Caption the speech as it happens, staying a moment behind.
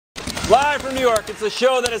Live from New York, it's a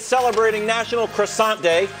show that is celebrating National Croissant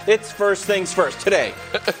Day. It's first things first. Today,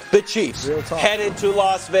 the Chiefs headed to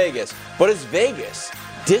Las Vegas. But is Vegas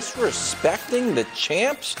disrespecting the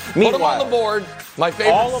champs? Put them on the board. My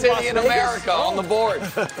favorite city in America on the board.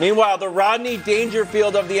 Meanwhile, the Rodney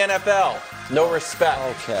Dangerfield of the NFL. No respect.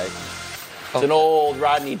 Okay. It's an old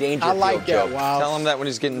Rodney Dangerfield I like that, joke. wow. Tell him that when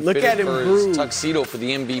he's getting Look fitted at him for bruise. his tuxedo for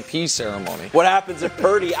the MVP ceremony. What happens if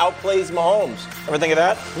Purdy outplays Mahomes? Ever think of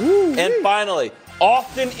that? Ooh, and finally,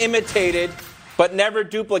 often imitated but never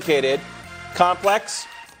duplicated, complex,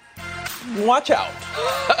 watch out.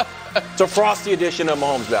 It's a frosty edition of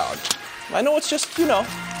Mahomes ballad. I know it's just,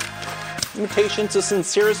 imitation's the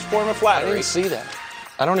sincerest form of I flattery. didn't see that.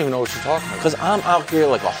 I don't even know what you're talking about. Because I'm out here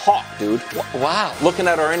like a hawk, dude. Wow. Looking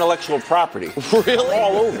at our intellectual property. Really?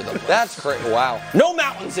 All over the place. That's crazy. Wow. No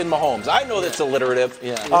mountains in Mahomes. I know that's alliterative.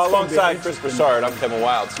 Yeah. Alongside Chris Broussard, I'm Kevin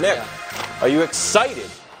Wilds. Nick, are you excited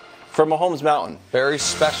for Mahomes Mountain? Very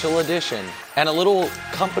special edition. And a little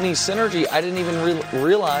company synergy. I didn't even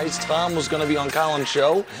realize Tom was going to be on Colin's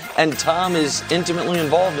show. And Tom is intimately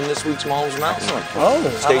involved in this week's Mahomes Mountain. Oh,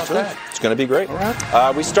 Stay tuned. It's going to be great. All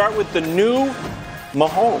right. We start with the new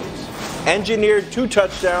Mahomes. Engineered 2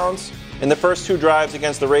 touchdowns in the first 2 drives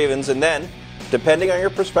against the Ravens. And then, depending on your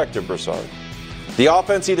perspective, Broussard, the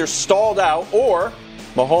offense either stalled out or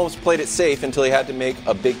Mahomes played it safe until he had to make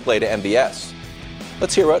a big play to MVS.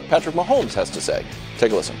 Let's hear what Patrick Mahomes has to say.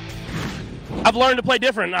 Take a listen. I've learned to play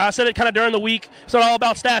different. I said it kind of during the week. It's not all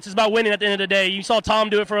about stats. It's about winning at the end of the day. You saw Tom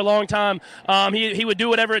do it for a long time. He would do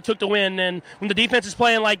whatever it took to win. And when the defense is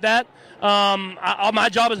playing like that, my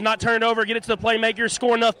job is not turn it over, get it to the playmaker,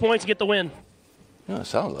 score enough points to get the win. Yeah, it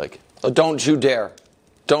sounds like. Don't you dare.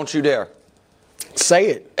 Don't you dare. Say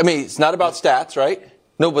it. I mean, it's not about stats, right?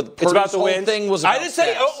 No, but It's about the whole win. thing was about I didn't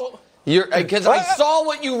say. stats. Because I saw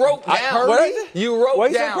what you wrote down. What is it? You wrote What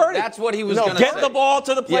is it, down. Purdy? That's what he was No, going to say. Get the ball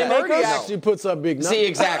to the Yeah. playmakers. Purdy actually puts up big numbers. See,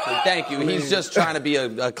 exactly. Thank you. He's just trying to be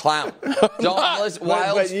a clown. Don't listen,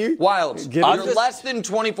 but Wilds. Get You're it. less than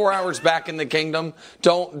 24 hours back in the kingdom.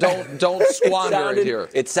 Don't squander it here.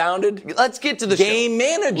 It sounded. Let's get to the game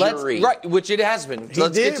show. managery. Right, which it has been.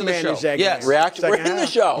 Let's did get to the show. manage that Yes. game. Reaction. We're Second in the half.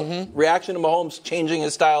 show. Mm-hmm. Reaction to Mahomes changing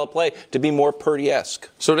his style of play to be more Purdy-esque.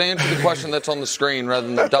 So to answer the question that's on the screen rather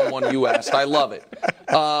than the dumb one you asked, I love it.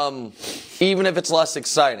 Even if it's less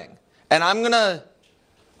exciting. And I'm going to,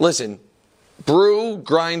 listen, Brew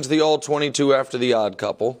grinds the all-22 after the odd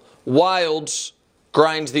couple. Wilds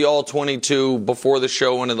grinds the all-22 before the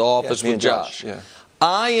show into the office with Josh. Yeah.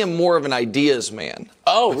 I am more of an ideas man.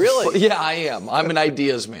 Oh, really? Yeah, I am. I'm an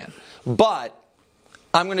ideas man. But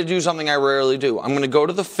I'm going to do something I rarely do. I'm going to go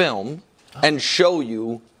to the film and show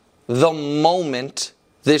you the moment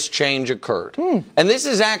this change occurred. And this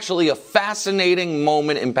is actually a fascinating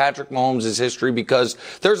moment in Patrick Mahomes' history because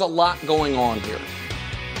there's a lot going on here.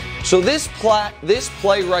 So this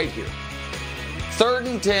play right here, 3rd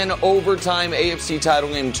and 10 overtime AFC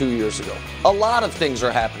title game 2 years ago. A lot of things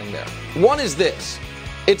are happening there. One is this.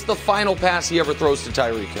 It's the final pass he ever throws to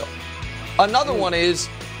Tyreek Hill. Another one is,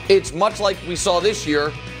 it's much like we saw this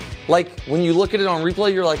year. Like, when you look at it on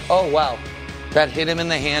replay, you're like, oh, wow, that hit him in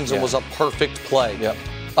the hands and was a perfect play. Yep.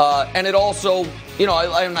 And it also,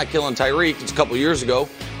 I'm not killing Tyreek. It's a couple years ago.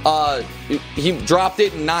 He dropped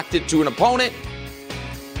it and knocked it to an opponent.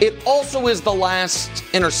 It also is the last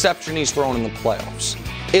interception he's thrown in the playoffs.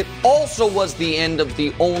 It also was the end of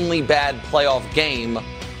the only bad playoff game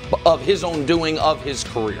of his own doing of his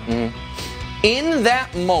career. In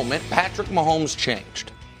that moment, Patrick Mahomes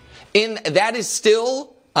changed. That is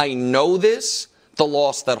still, I know this, the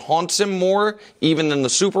loss that haunts him more even than the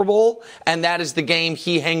Super Bowl, and that is the game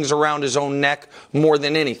he hangs around his own neck more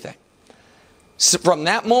than anything. So from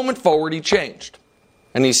that moment forward, he changed.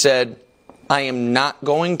 And he said, I am not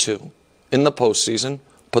going to, in the postseason,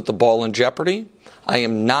 put the ball in jeopardy. I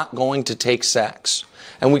am not going to take sacks.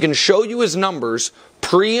 And we can show you his numbers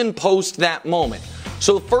pre and post that moment.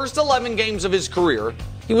 So the first 11 games of his career,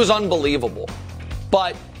 he was unbelievable.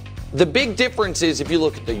 But the big difference is if you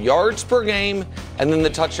look at the yards per game and then the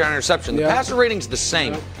touchdown interception. The passer rating's the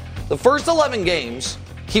same. The first 11 games,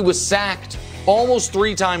 he was sacked almost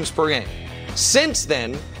 3 times per game. Since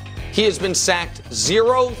then, he has been sacked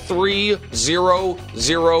 0, 3, 0,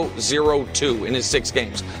 0, 0, 2 in his 6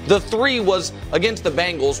 games. The 3 was against the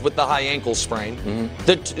Bengals with the high ankle sprain.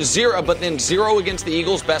 The 0, but then 0 against the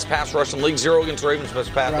Eagles, best pass rush in the league. 0 against the Ravens,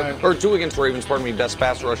 best pass, or 2 against the Ravens, best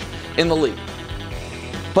pass rush in the league.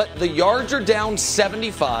 But the yards are down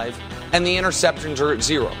 75 and the interceptions are at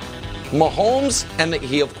 0. Mahomes, and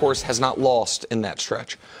he, of course, has not lost in that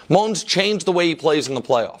stretch. Mahomes changed the way he plays in the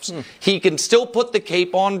playoffs. He can still put the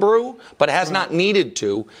cape on, Brew, but has not needed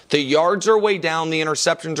to. The yards are way down, the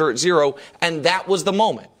interceptions are at 0, and that was the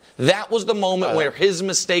moment. That was the moment where his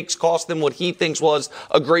mistakes cost them what he thinks was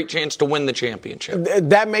a great chance to win the championship.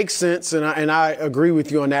 That makes sense, and I agree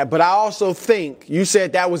with you on that. But I also think you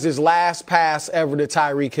said that was his last pass ever to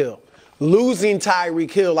Tyreek Hill. Losing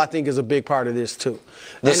Tyreek Hill, I think, is a big part of this, too.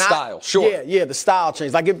 The style, sure. Yeah, the style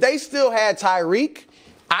change. Like, if they still had Tyreek,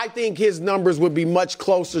 I think his numbers would be much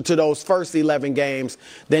closer to those first 11 games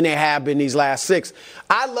than they have been these last 6.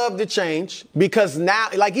 I love the change because now,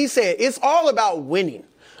 like he said, it's all about winning.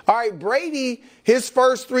 All right, Brady, his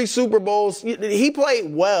first 3 Super Bowls, he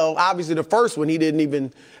played well. Obviously, the first one, he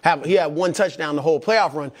had 1 touchdown the whole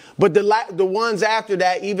playoff run. But the ones after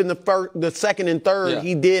that, even the second and third,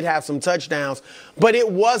 he did have some touchdowns. But it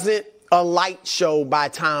wasn't a light show by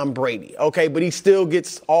Tom Brady, okay? But he still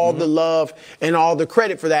gets all the love and all the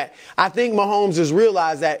credit for that. I think Mahomes has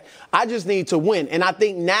realized that I just need to win. And I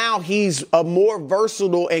think now he's a more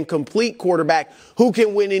versatile and complete quarterback who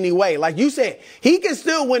can win anyway. Like you said, he can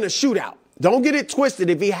still win a shootout. Don't get it twisted.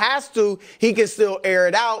 If he has to, he can still air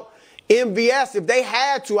it out. MVS, if they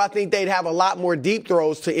had to, I think they'd have a lot more deep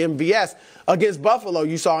throws to MVS. Against Buffalo,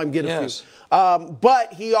 you saw him get a few.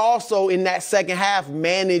 But he also, in that second half,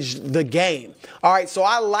 managed the game. All right, so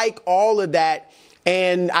I like all of that,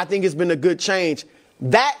 and I think it's been a good change.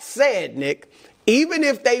 That said, Nick, even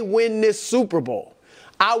if they win this Super Bowl,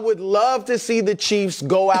 I would love to see the Chiefs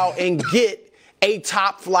go out and get a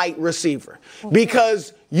top-flight receiver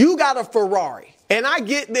because you got a Ferrari. And I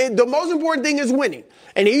get the most important thing is winning.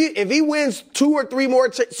 And if he wins 2 or 3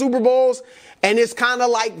 more Super Bowls, and it's kind of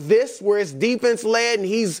like this, where it's defense-led and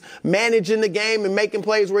he's managing the game and making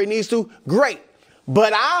plays where he needs to, great.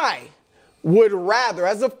 But I would rather,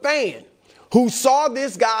 as a fan who saw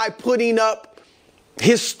this guy putting up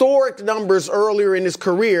historic numbers earlier in his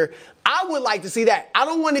career, I would like to see that. I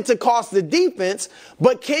don't want it to cost the defense,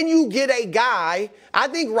 but can you get a guy? I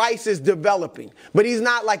think Rice is developing, but he's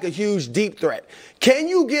not like a huge deep threat. Can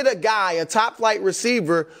you get a guy, a top-flight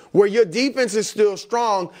receiver, where your defense is still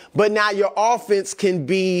strong, but now your offense can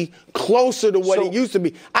be closer to what it used to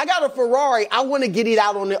be? I got a Ferrari. I want to get it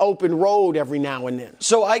out on the open road every now and then.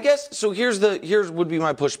 So I guess here's would be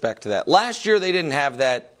my pushback to that. Last year they didn't have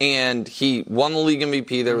that, and he won the league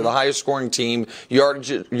MVP. They were the highest scoring team.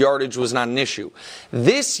 Yardage was not an issue.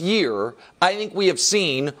 This year, I think we have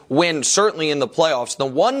seen when certainly in the playoffs, the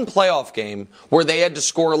one playoff game where they had to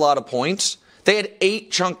score a lot of points, they had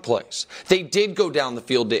 8 chunk plays. They did go down the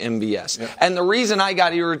field to MVS. Yeah. And the reason I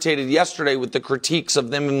got irritated yesterday with the critiques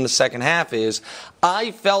of them in the second half is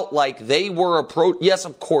I felt like they were yes,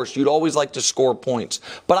 of course, you'd always like to score points.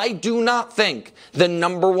 But I do not think the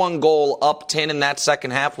number one goal up 10 in that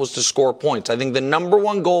second half was to score points. I think the number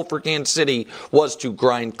one goal for Kansas City was to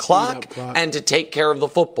grind clock and to take care of the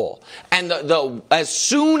football. And as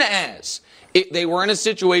soon as they were in a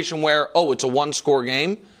situation where, it's a one-score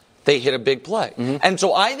game, they hit a big play. And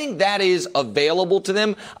so I think that is available to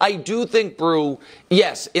them. I do think, Brew,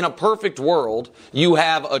 yes, in a perfect world, you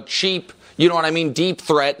have a cheap, deep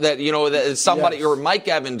threat that, somebody, or Mike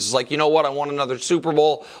Evans is like, you know what, I want another Super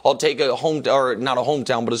Bowl. I'll take not a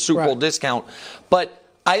hometown, but a Super Bowl discount. But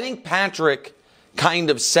I think Patrick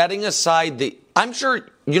kind of setting aside I'm sure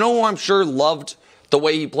loved the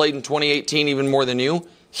way he played in 2018 even more than you.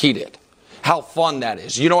 He did. How fun that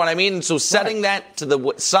is. You know what I mean? So setting that to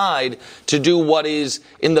the side to do what is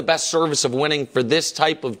in the best service of winning for this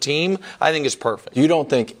type of team, I think is perfect. You don't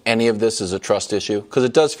think any of this is a trust issue? Because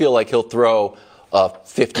it does feel like he'll throw a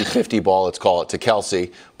 50-50 ball, let's call it, to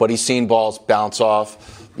Kelsey, but he's seen balls bounce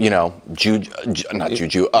off, Kadarius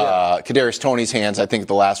Toney's hands. I think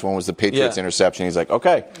the last one was the Patriots interception. He's like,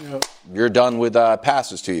 okay, you're done with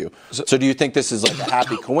passes to you. So do you think this is like a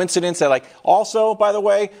happy coincidence that also, by the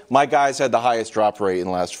way, my guys had the highest drop rate in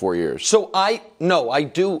the last 4 years? So I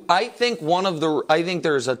do. I think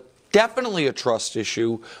there's definitely a trust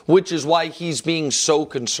issue, which is why he's being so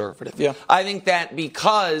conservative. Yeah. I think that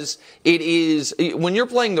because it is, when you're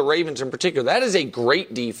playing the Ravens in particular, that is a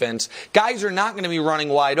great defense. Guys are not going to be running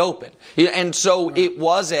wide open. And so it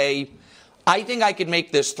was I think I could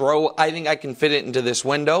make this throw. I think I can fit it into this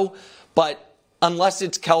window. But unless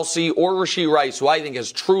it's Kelsey or Rashee Rice, who I think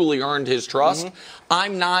has truly earned his trust,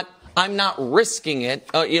 I'm not risking it,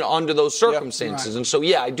 under those circumstances. Yeah, right. And so,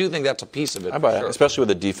 I do think that's a piece of it. How about it? Especially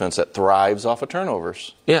with a defense that thrives off of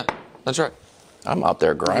turnovers. Yeah, that's right. I'm out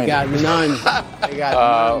there grinding. I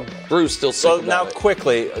got none. Bruce still sick about now, it.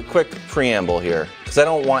 quickly, a quick preamble here, because I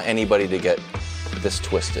don't want anybody to get this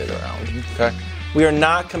twisted around. Okay. We are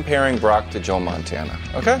not comparing Brock to Joe Montana.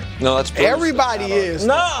 Okay? No, that's Everybody is.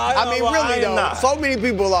 No, I mean, really though. not. So many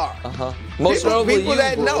people are. Most notably people you,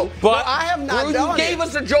 that Brew. know. But I have not Brew, done you gave it.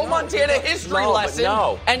 us a Joe Montana history lesson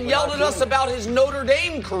and yelled at us about his Notre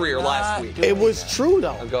Dame career last week. It was true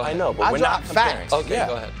though. Go ahead. I know, but I we're not dropped comparing. facts. Okay, Yeah.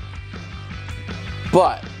 go ahead.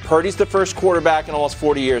 But Purdy's the first quarterback in almost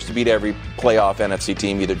 40 years to beat every playoff NFC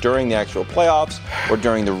team, either during the actual playoffs or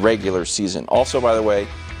during the regular season. Also, by the way,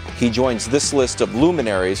 he joins this list of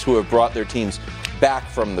luminaries who have brought their teams back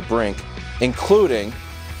from the brink, including,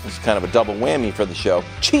 this is kind of a double whammy for the show,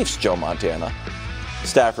 Chiefs Joe Montana,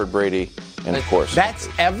 Stafford Brady, and of course. That's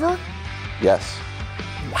ever? Yes.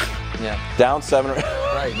 Yeah. Down 7.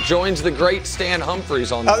 Right. Joins the great Stan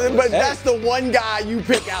Humphries on the list. But that's the one guy you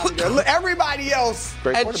pick out there. Look, everybody else.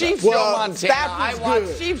 And Chiefs Well, Joe Montana, Stafford's I watched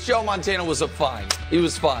good. Chiefs Joe Montana was fine. He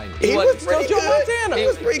was fine. He was pretty Joe good. Montana. He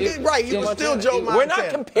was pretty good. Right. He was still Joe Montana. We're not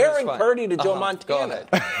comparing That's fine. Purdy to Joe Go Montana.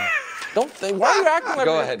 ahead. Don't think. Why are you acting like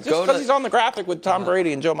Go that? ahead. Just Go because to- he's on the graphic with Tom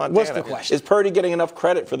Brady and Joe Montana. What's the question? Is Purdy getting enough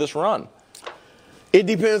credit for this run? It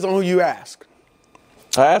depends on who you ask.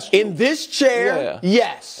 I asked you. In this chair, Yeah.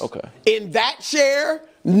 yes. Okay. In that chair,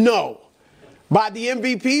 no. By the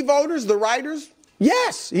MVP voters, the writers,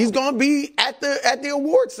 yes. He's going to be at the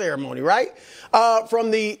award ceremony, right?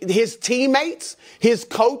 From his teammates, his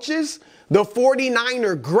coaches, the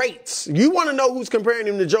 49er greats. You want to know who's comparing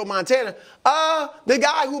him to Joe Montana? The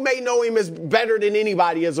guy who may know him as better than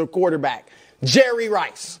anybody as a quarterback, Jerry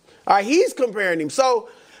Rice. All right, he's comparing him. So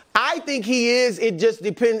I think he is. It just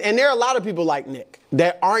depends. And there are a lot of people like Nick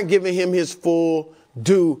that aren't giving him his full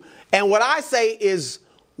due. And what I say is,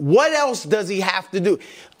 what else does he have to do?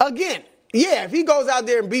 Again, yeah, if he goes out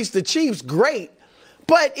there and beats the Chiefs, great.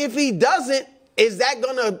 But if he doesn't, is that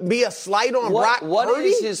going to be a slight on Brock Purdy? What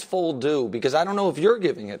is his full due? Because I don't know if you're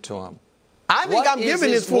giving it to him. I think I'm giving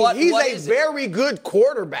his full. He's a very good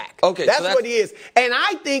quarterback. Okay, that's what he is. And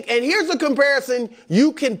I think, and here's a comparison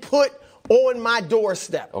you can put on my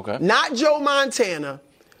doorstep. Okay. Not Joe Montana,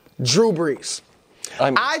 Drew Brees.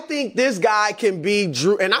 I think this guy can be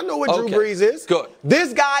Drew, and I know what Drew Brees is. Good.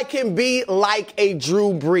 This guy can be like a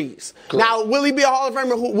Drew Brees. Good. Now, will he be a Hall of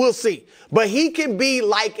Famer? We'll see. But he can be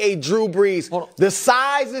like a Drew Brees. The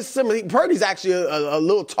size is similar. Purdy's actually a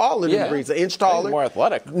little taller than Brees, an inch taller. Maybe more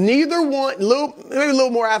athletic. Neither one, maybe a little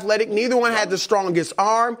more athletic. Neither one had the strongest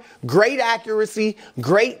arm. Great accuracy,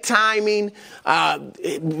 great timing.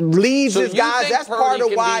 Leads his guys. That's part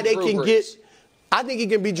of why they can get. I think he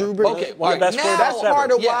can be Drew Brees. Okay, that's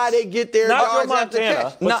part of why they get their not yards Joe after Montana,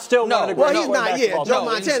 catch. but still one of the Well, great he's not yet. Joe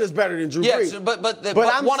Montana's better than Drew Brees. Yes, but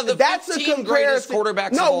one of the that's 15 greatest quarterbacks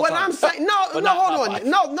of No, all what time. I'm saying, hold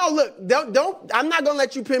on. No, look, don't. I'm not gonna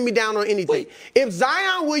let you pin me down on anything. Wait. If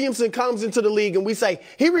Zion Williamson comes into the league and we say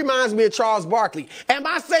he reminds me of Charles Barkley, am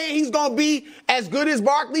I saying he's gonna be as good as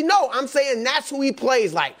Barkley? No, I'm saying that's who he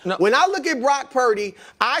plays like. No. When I look at Brock Purdy,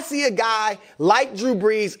 I see a guy like Drew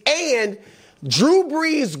Brees, and Drew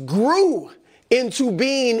Brees grew into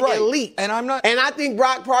being elite, and I'm not. And I think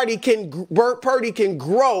Brock Purdy can grow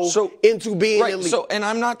into being elite. So, and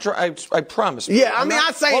I'm not. I promise. Yeah, I'm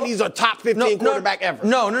not saying he's a top 15 quarterback ever.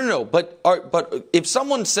 No. But if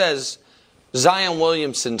someone says Zion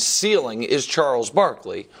Williamson's ceiling is Charles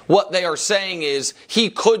Barkley, what they are saying is he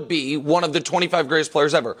could be one of the 25 greatest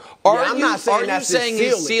players ever. I'm not saying that's his ceiling.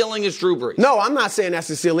 His ceiling is Drew Brees? No, I'm not saying that's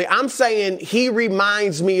his ceiling. I'm saying he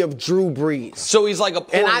reminds me of Drew Brees. So he's like a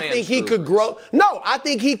poor and man's I think he Drew could Brees. grow. No, I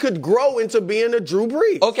think he could grow into being a Drew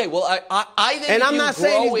Brees. Okay, well, I think and if I'm you not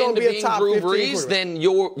saying he's grow going to into be a being top Drew 15 Brees, then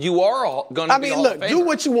you are going to be a Hall look, of Famer. do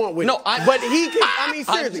what you want with it. But he can. I mean,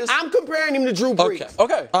 seriously, I'm comparing him to Drew Brees.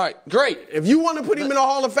 Okay. All right. Great. If you want to put him in the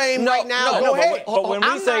Hall of Fame right now, go ahead. But when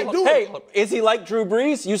we say, hey, is he like Drew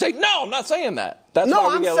Brees? You say, no, I'm not saying that. That's no, why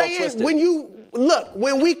we I'm get a little twisted. saying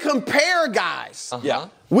when we compare guys, yeah.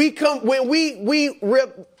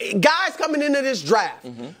 Guys coming into this draft,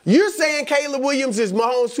 you're saying Caleb Williams is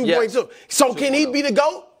Mahomes 2.2. Yes. So can he be the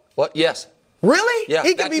GOAT? What? Yes. Really? Yeah.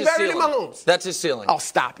 He can be better than Mahomes. That's his ceiling. Oh,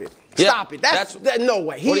 stop it. Yeah, Stop it. That's no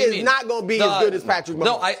way. He is not going to be as good as Patrick Mahomes.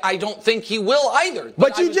 No, I don't think he will either.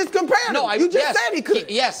 But you just compared him. No, you just said he could.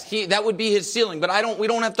 That would be his ceiling. But we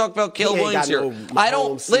don't have to talk about Caleb Williams here.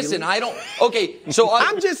 Listen, Okay, so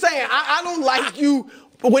I'm just saying, I don't like you.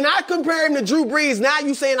 When I compare him to Drew Brees, now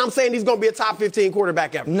I'm saying he's going to be a top 15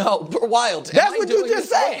 quarterback ever. No, wild. That's what you just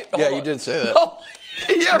said. Yeah, you did say that. No.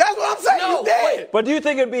 That's what I'm saying. You did. But do you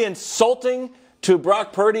think it'd be insulting to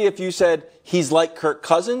Brock Purdy if you said he's like Kirk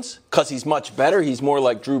Cousins because he's much better? He's more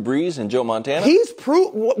like Drew Brees and Joe Montana?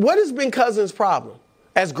 What has been Cousins' problem?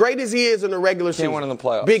 As great as he is in the regular season. Can't win in the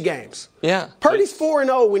playoffs. Big games. Yeah. Purdy's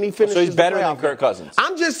 4-0 when he finishes. So he's better the than playoff Kirk Cousins.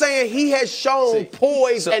 I'm just saying he has shown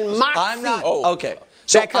poise and moxie. I'm not. Okay.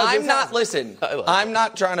 So I'm not. Listen, I'm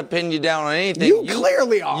not trying to pin you down on anything. You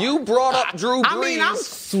clearly are. You brought up Drew Brees. I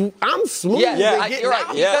mean, I'm smooth. Yeah, getting you're right.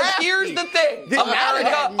 out Because fast. here's the thing. Didn't matter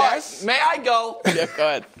that America, mess. may I go? Yeah, go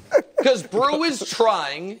ahead. Because Brew is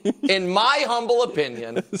trying, in my humble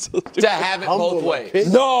opinion, to have it both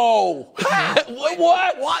ways. No.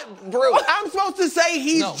 What? Brew? I'm supposed to say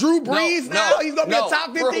he's Drew Brees now? He's going to be a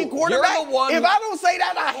top 15 quarterback? You're the one if I don't say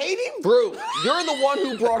that, I hate him? Brew, you're the one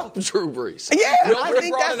who brought up Drew Brees. Yeah, I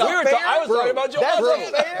think brought that's it up. fair. I was talking about Joe That's Burrow.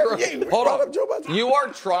 fair. Yeah, you Hold brought on. up Joe Burrow. You are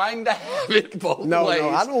trying to have it both No, ways.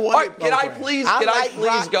 I don't want All it right, both Can I ways. please? I Can I like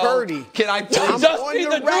please Brock go? Purdy. Can I please? I'm Dusty on the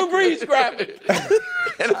the Drew record. Brees grab it.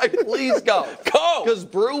 Can I please go? Go. Because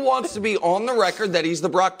Brew wants to be on the record that he's the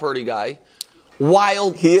Brock Purdy guy,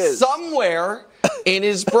 while He is. somewhere in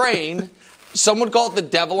his brain, some would call it the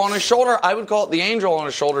devil on his shoulder. I would call it the angel on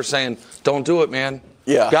his shoulder saying, don't do it, man.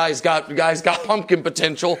 Yeah. Guy's got pumpkin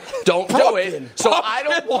potential. Don't do it. So I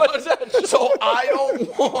don't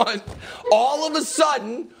want all of a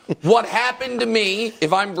sudden what happened to me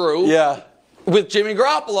if I'm Brew. Yeah. With Jimmy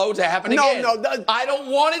Garoppolo to happen again. No. I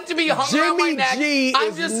don't want it to be hung around my Jimmy neck. G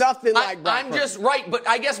is nothing like Brock I'm just right, but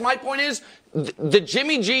I guess my point is the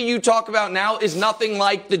Jimmy G you talk about now is nothing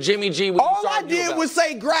like the Jimmy G we All I did was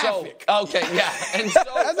say graphic. So, okay, yeah. And so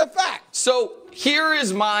That's a fact. So here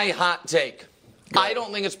is my hot take. I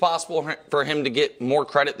don't think it's possible for him to get more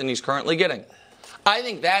credit than he's currently getting. I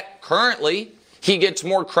think that currently he gets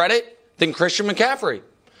more credit than Christian McCaffrey.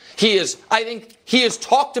 I think he is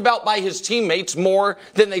talked about by his teammates more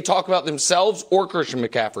than they talk about themselves or Christian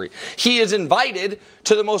McCaffrey. He is invited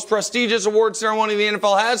to the most prestigious award ceremony the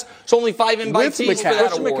NFL has. It's only 5 invitees for that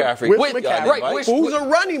Christian award. McCaffrey. With McCaffrey, Right, who's a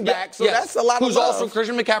running back, so that's a lot of love. Also,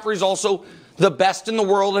 Christian McCaffrey is also the best in the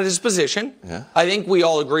world at his position. Yeah. I think we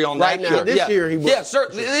all agree on Right that. now, this year he was. Yeah, sir.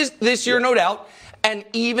 This year, no doubt. And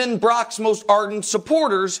even Brock's most ardent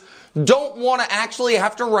supporters don't want to actually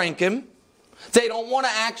have to rank him. They don't want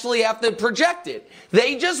to actually have to project it.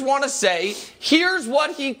 They just want to say, here's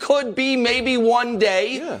what he could be maybe one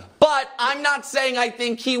day, but I'm not saying I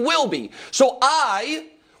think he will be. So I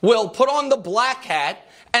will put on the black hat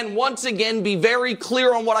and once again be very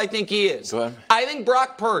clear on what I think he is. Go ahead. I think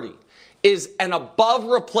Brock Purdy is an above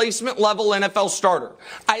replacement level NFL starter.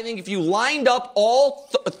 I think if you lined up all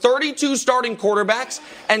 32 starting quarterbacks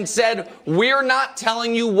and said, we're not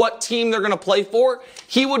telling you what team they're going to play for,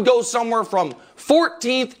 he would go somewhere from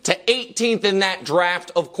 14th to 18th in that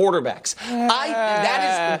draft of quarterbacks.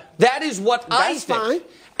 That is what I think. Fine.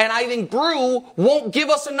 And I think Brew won't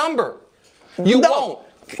give us a number. You won't.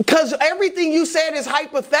 Because everything you said is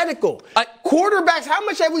hypothetical. Quarterbacks, how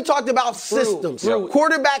much have we talked about systems?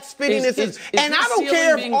 Quarterbacks fitting in systems. And I don't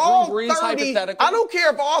care if all 30, I don't care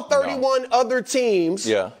if all 31 other teams,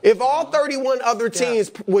 if all 31 other teams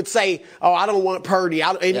would say, oh, I don't want Purdy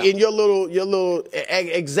in your little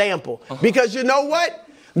example. Because you know what?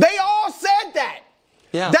 They all said that.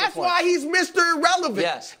 Yeah, that's why he's Mr. Irrelevant.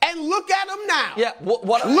 Yes. And look at him now. Yeah.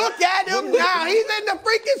 Look at him now. He's in the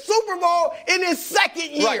freaking Super Bowl in his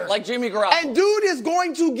second year. Right, like Jimmy Garoppolo. And dude is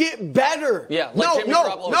going to get better. Yeah, like Jimmy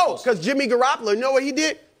Garoppolo. No, because Jimmy Garoppolo, you know what he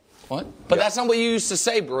did? What? But that's not what you used to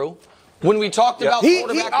say, Brew. When we talked about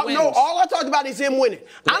quarterback wins. No, all I talked about is him winning.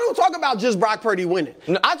 I don't talk about just Brock Purdy winning.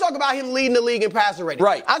 No. I talk about him leading the league in passer rating.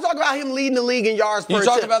 Right. I talk about him leading the league in yards per attempt.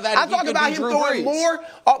 You talk about that. I talk about him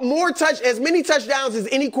throwing as many touchdowns as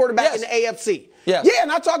any quarterback in the AFC. Yes. Yeah,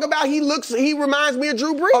 and I talk about he reminds me of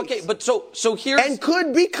Drew Brees. Okay, but so here's... And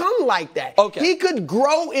could become like that. Okay. He could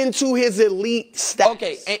grow into his elite status.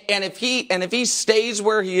 Okay, and if he stays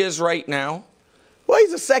where he is right now... Well,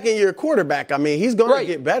 he's a second-year quarterback. I mean, he's going to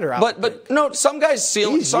get better. But no, some guys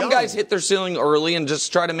guys hit their ceiling early and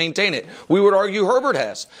just try to maintain it. We would argue Herbert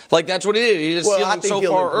has. Like, that's what he did. He hit his ceiling so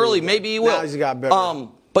far early. Maybe he will. Now he's got better.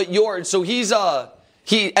 But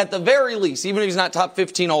he at the very least, even if he's not top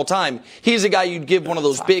 15 all time, he's a guy you'd give one of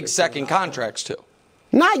those big second contracts to.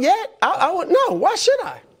 Not yet. I would no. Why should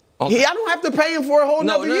I? Okay. I don't have to pay him for a whole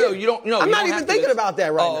nother year. No, you don't. No, I'm not even thinking about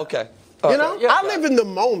that right now. Oh, okay. You know, I live in the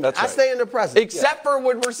moment. I stay in the present. Except for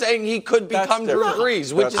when we're saying he could become Drew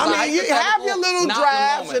Brees, which is you have your little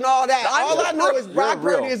drafts and all that. All I know is Brock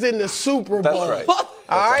Purdy is in the Super Bowl. That's right.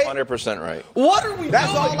 All right? 100% right. What are we doing?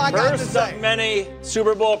 That's all I got to First say. of many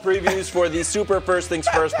Super Bowl previews for the Super First Things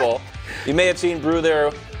First Bowl. You may have seen Brew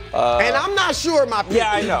there. And I'm not sure my pick.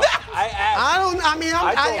 Yeah, I know.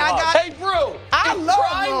 Hey, Brew. I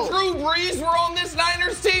love Drew Brees were on this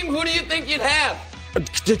Niners team. Who do you think you'd have?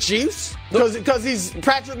 The Chiefs? Because he's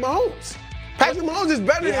Patrick Mahomes. Patrick Mahomes is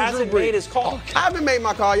better He than Drew hasn't Brees. made his call. I haven't made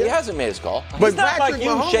my call yet. He hasn't made his call. But He's not Patrick like you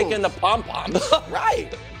Mahomes. shaking the pom-poms. Right.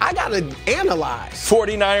 I got to analyze.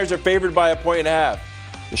 49ers are favored by 1.5.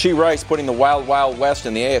 Rasheed Rice putting the Wild Wild West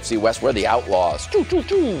in the AFC West. We're the Outlaws.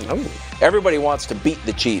 Everybody wants to beat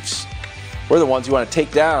the Chiefs. We're the ones you want to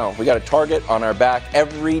take down. We got a target on our back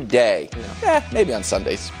every day. Maybe on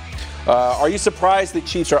Sundays. Are you surprised the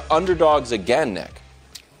Chiefs are underdogs again, Nick?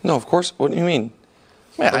 No, of course. What do you mean?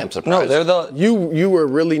 Man, I am surprised. No, they're the. You were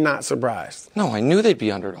really not surprised. No, I knew they'd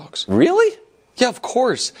be underdogs. Really? Yeah, of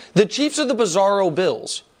course. The Chiefs are the bizarro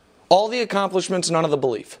Bills. All the accomplishments, none of the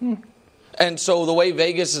belief. And so the way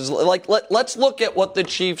Vegas is like, let's look at what the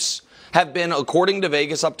Chiefs have been according to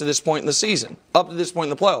Vegas up to this point in the season, up to this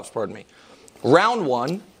point in the playoffs. Pardon me. Round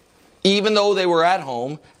one, even though they were at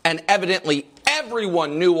home, and evidently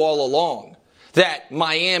everyone knew all along that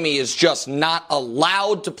Miami is just not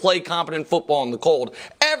allowed to play competent football in the cold.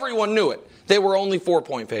 Everyone knew it. They were only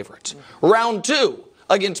 4-point favorites. Round two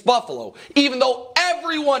against Buffalo, even though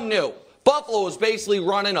everyone knew Buffalo was basically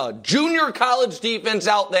running a junior college defense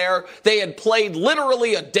out there. They had played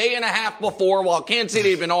literally a day and a half before while Kansas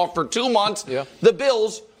City had been off for 2 months. Yeah. The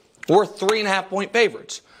Bills were 3.5-point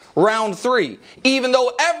favorites. Round three, even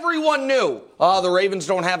though everyone knew, the Ravens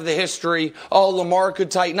don't have the history, Lamar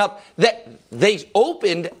could tighten up, that they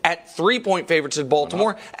opened at 3-point favorites in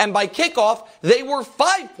Baltimore, and by kickoff, they were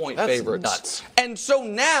 5-point favorites. Nuts. And so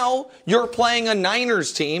now you're playing a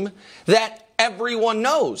Niners team that everyone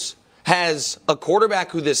knows has a quarterback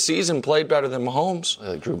who this season played better than Mahomes.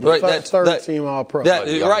 Drew Brees. Right, third team All-Pro.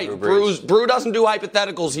 Right, Brew doesn't do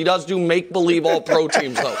hypotheticals. He does do make-believe All-Pro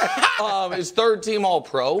teams, though. His third team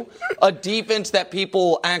All-Pro, a defense that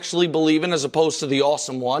people actually believe in as opposed to the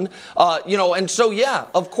awesome one. And so, yeah,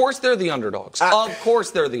 of course they're the underdogs. Of course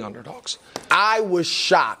they're the underdogs. I was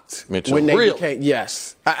shocked Me too. when they Really? became,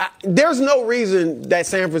 yes. There's no reason that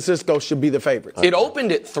San Francisco should be the favorites. It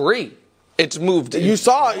opened at 3. It's moved. You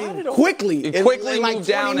saw it quickly. It quickly in like moved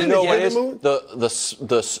 20 down minutes, and No, yeah, it is moved.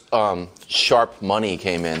 the sharp money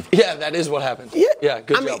came in. Yeah, that is what happened. Yeah.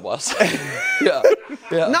 Good job, Wes. Yeah.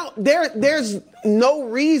 No, there's no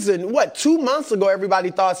reason. 2 months ago, everybody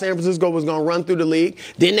thought San Francisco was going to run through the league.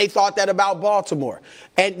 Then they thought that about Baltimore.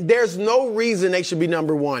 And there's no reason they should be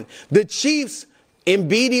number one. The Chiefs, in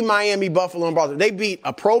beating Miami, Buffalo, and Baltimore, they beat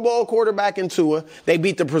a Pro Bowl quarterback in Tua. They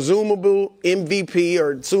beat the presumable MVP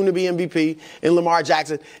or soon-to-be MVP in Lamar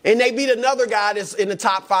Jackson. And they beat another guy that's in the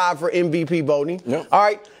top 5 for MVP voting. Yep. All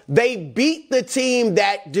right. They beat the team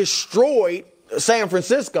that destroyed San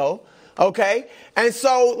Francisco. Okay. And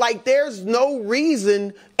so, there's no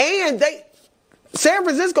reason. And San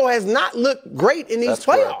Francisco has not looked great in these That's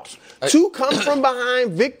playoffs. correct. 2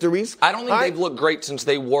 come-from-behind victories. I don't think they've looked great since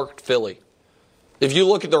they worked Philly. If you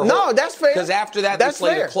look at their No, that's fair. Because after that, That's they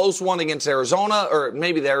played fair. a close one against Arizona, or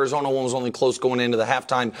maybe the Arizona one was only close going into the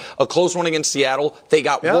halftime. A close one against Seattle. They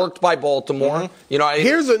got worked by Baltimore. Mm-hmm.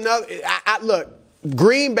 Here's another. Look,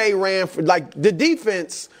 Green Bay ran for the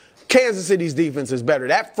defense. Kansas City's defense is better.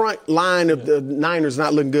 That front line of the Niners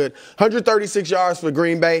not looking good. 136 yards for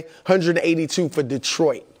Green Bay, 182 for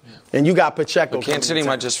Detroit. And you got Pacheco. But Kansas City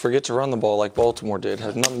might just forget to run the ball like Baltimore did.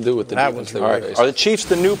 Has nothing to do with the That defense was they All were right. facing. Are the Chiefs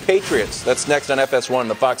the new Patriots? That's next on FS1,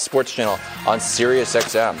 the Fox Sports Channel on Sirius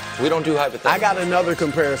XM. We don't do hypotheticals. I got another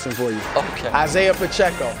comparison for you. Okay. Isaiah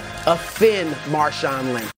Pacheco, a thin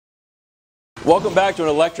Marshawn Lynch. Welcome back to an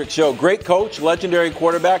electric show. Great coach, legendary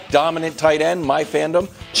quarterback, dominant tight end, my fandom.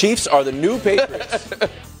 Chiefs are the new Patriots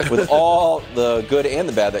with all the good and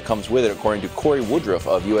the bad that comes with it, according to Corey Woodruff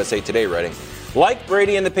of USA Today writing. Like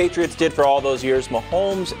Brady and the Patriots did for all those years,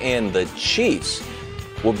 Mahomes and the Chiefs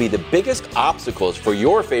will be the biggest obstacles for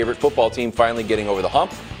your favorite football team finally getting over the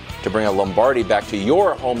hump to bring a Lombardi back to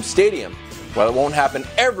your home stadium. While it won't happen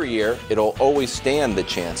every year, it'll always stand the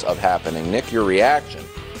chance of happening. Nick, your reaction?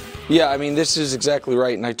 Yeah, I mean, this is exactly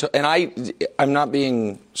right. I'm not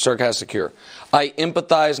being sarcastic here. I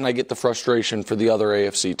empathize and I get the frustration for the other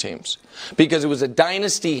AFC teams because it was a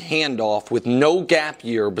dynasty handoff with no gap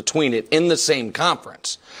year between it in the same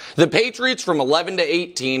conference. The Patriots from 11 to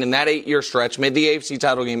 18 in that 8-year stretch made the AFC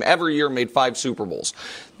title game every year, made 5 Super Bowls.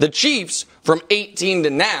 The Chiefs from 18 to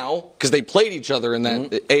now, because they played each other in that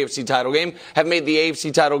AFC title game, have made the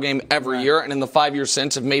AFC title game every year, and in the 5 years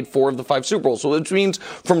since have made 4 of the 5 Super Bowls. So which means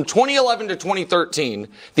from 2011 to 2013,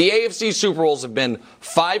 the AFC Super Bowls have been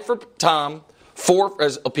 5 for Tom, 4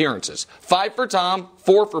 as appearances. 5 for Tom,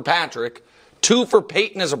 4 for Patrick, 2 for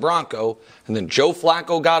Peyton as a Bronco, and then Joe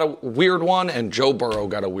Flacco got a weird one, and Joe Burrow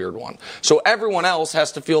got a weird one. So everyone else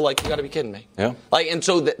has to feel like, you got to be kidding me. Yeah. And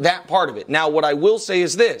so that part of it. Now, what I will say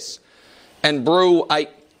is this, and Brew,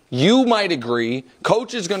 You might agree.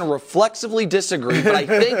 Coach is going to reflexively disagree, but I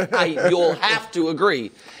think you'll have to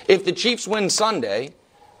agree. If the Chiefs win Sunday,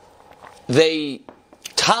 they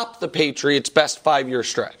top the Patriots' best 5-year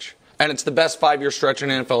stretch. And it's the best 5-year stretch in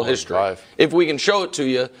NFL history. 5. If we can show it to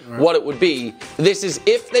you, what it would be. This is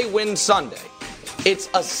if they win Sunday. It's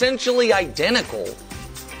essentially identical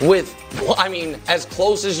with, as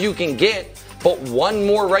close as you can get, but one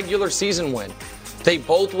more regular season win. They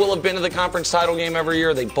both will have been to the conference title game every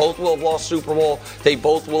year. They both will have lost Super Bowl. They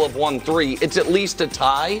both will have won 3. It's at least a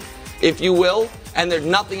tie, if you will, and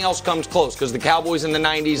nothing else comes close because the Cowboys in the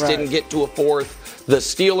 90s didn't get to a 4th. The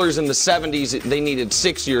Steelers in the 70s, they needed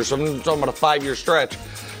 6 years. So I'm talking about a 5-year stretch.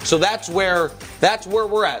 So that's where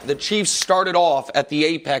we're at. The Chiefs started off at the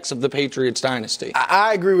apex of the Patriots dynasty.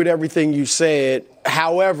 I agree with everything you said.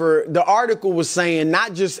 However, the article was saying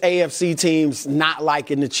not just AFC teams not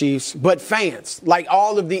liking the Chiefs, but fans, like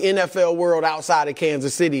all of the NFL world outside of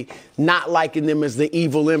Kansas City, not liking them as the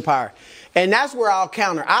evil empire. And that's where I'll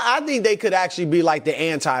counter. I think they could actually be like the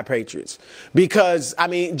anti-Patriots because,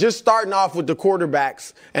 just starting off with the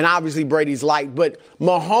quarterbacks, and obviously Brady's liked, but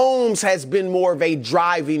Mahomes has been more of a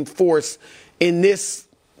driving force in this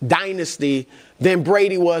dynasty than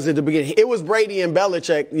Brady was at the beginning. It was Brady and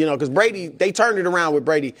Belichick, because Brady, they turned it around with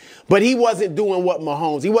Brady, but he wasn't doing what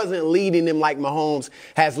Mahomes, he wasn't leading them like Mahomes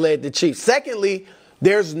has led the Chiefs. Secondly,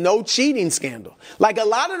 there's no cheating scandal. Like a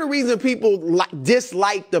lot of the reason people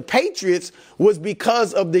dislike the Patriots was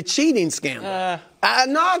because of the cheating scandal.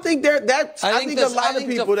 I think a lot of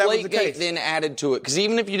people that was the case. Then added to it because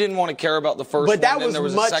even if you didn't want to care about the first one, but that was there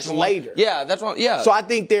was much a second later. One. Yeah, that's what. Yeah. So I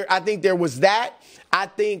think there was that. I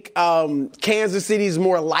think Kansas City is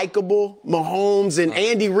more likable. Mahomes and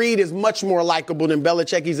Andy Reid is much more likable than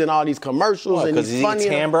Belichick. He's in all these commercials and he's funny. Because he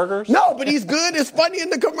eats hamburgers? No, but he's good. It's funny in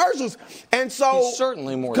the commercials. And so he's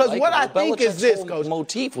certainly more likable. Because what I think Belichick's is this, whole Coach.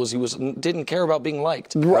 motif was he didn't care about being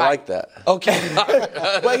liked. Right. I like that. Okay.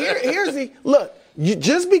 But here's the look.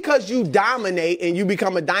 Just because you dominate and you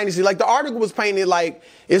become a dynasty, like the article was painted like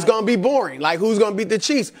it's going to be boring. Like who's going to beat the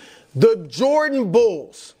Chiefs? The Jordan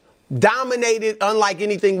Bulls dominated unlike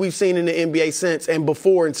anything we've seen in the NBA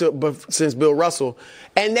since Bill Russell.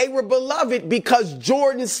 And they were beloved because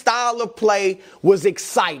Jordan's style of play was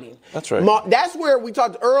exciting. That's right. That's where we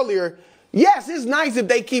talked earlier. Yes, it's nice if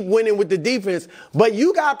they keep winning with the defense, but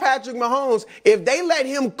you got Patrick Mahomes. If they let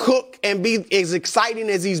him cook and be as exciting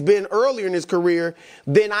as he's been earlier in his career,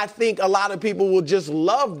 then I think a lot of people will just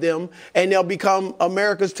love them and they'll become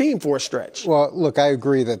America's team for a stretch. Well, look, I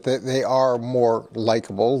agree that they are more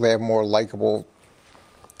likable. They have more likable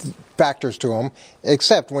factors to them,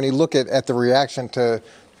 except when you look at the reaction to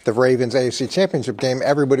the Ravens AFC Championship game,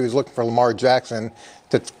 everybody was looking for Lamar Jackson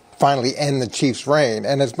to finally end the Chiefs' reign.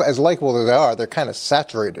 And as likable as they are, they're kind of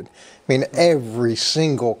saturated. I mean, every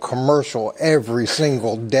single commercial, every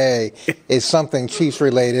single day is something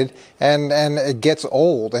Chiefs-related, and it gets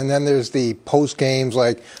old. And then there's the post-games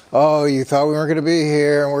like, oh, you thought we weren't going to be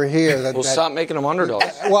here, and we're here. Stop making them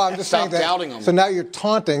underdogs. Well, I'm just saying that. Stop doubting them. So now you're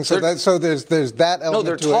taunting. So there's that element to it. No,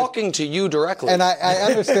 they're talking to you directly. And I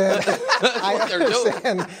understand.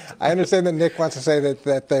 I understand that Nick wants to say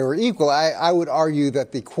that they were equal. I would argue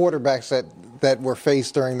that the quarterbacks that were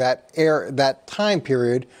faced during that time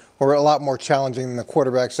period were a lot more challenging than the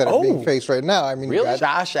quarterbacks that are being faced right now. I mean, really?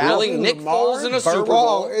 Josh Allen, really? Nick Lamar, Foles in a Super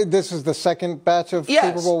Bowl? Oh, this is the second batch of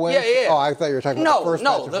Super Bowl wins? Yeah. Oh, I thought you were talking about the first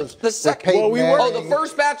batch. The second. The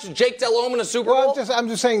first batch, Jake Delhomme in a Super Bowl? I'm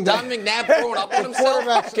just saying that. Don McNabb throwing up on himself?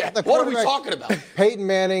 What are we talking about? Peyton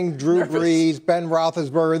Manning, Drew Brees, Ben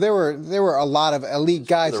Roethlisberger. There were a lot of elite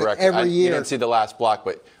guys that every year. You didn't see the last block,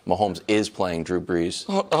 but Mahomes is playing Drew Brees.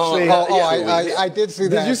 I did see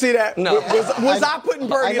that. Did you see that? No. Was I putting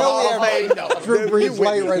Birdie in Hall of Fame? No. Drew Brees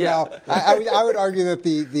light right now. I would argue that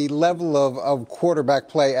the level of quarterback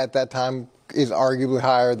play at that time is arguably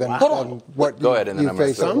higher than what you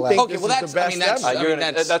face. Some think this that's is the best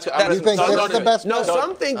You think this is the best? No,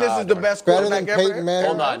 some think this is the best better than quarterback Peyton Manning.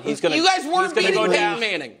 Hold on. You guys weren't beating Peyton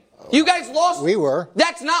Manning. You guys lost. We were.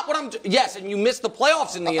 That's not what I'm. Yes, and you missed the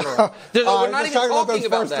playoffs in the interim. We're not even talking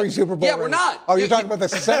about that. First 3 Super Bowl yeah, we're not. Oh, you're talking about the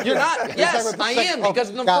second. You're not. Yes, I am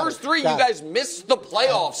because in the first 3, you guys missed the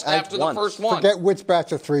playoffs after the first one. Forget which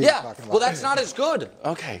batch of 3 you're talking about. Well, that's not as good.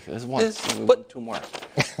 Okay, there's one. But 2 more.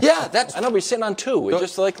 Yeah, that's. I know we're sitting on 2. It's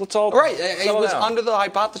just like let's all. Right. It was under the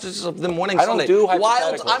hypothesis of them winning Sunday. I don't do Wild.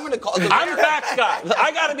 hypotheticals. I'm going to call. I'm facts guy.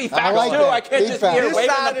 I got to be facts like too. that. I can't just be here This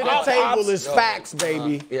waving side the of the table is facts,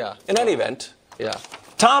 baby. Yeah. In any event. Yeah.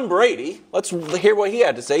 Tom Brady, let's hear what he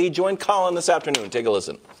had to say. He joined Colin this afternoon. Take a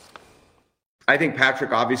listen. I think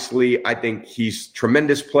Patrick, obviously, I think he's a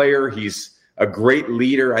tremendous player. He's a great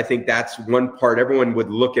leader. I think that's one part. Everyone would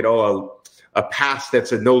look at, a pass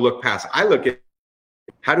that's a no-look pass. I look at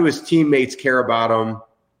how do his teammates care about him?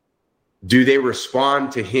 Do they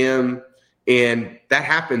respond to him? And that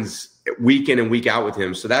happens week in and week out with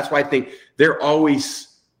him. So that's why I think they're always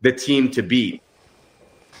the team to beat.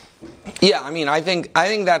 Yeah, I mean, I think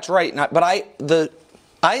that's right. But I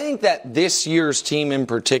think that this year's team in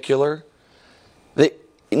particular,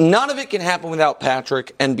 none of it can happen without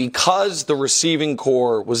Patrick, and because the receiving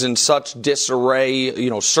core was in such disarray,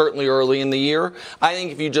 certainly early in the year, I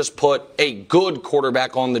think if you just put a good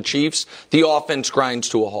quarterback on the Chiefs, the offense grinds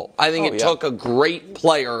to a halt. I think it took a great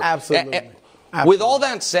player. Absolutely. With all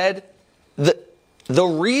that said, the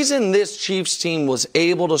reason this Chiefs team was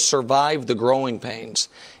able to survive the growing pains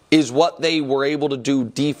is what they were able to do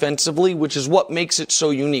defensively, which is what makes it so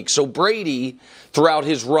unique. So Brady, throughout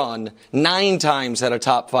his run, 9 times had a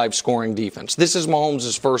top 5 scoring defense. This is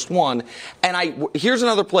Mahomes' first one. And here's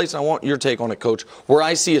another place, I want your take on it, Coach, where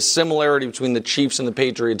I see a similarity between the Chiefs and the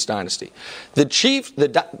Patriots dynasty.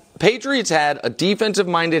 The Patriots had a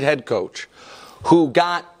defensive-minded head coach who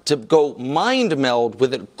got to go mind meld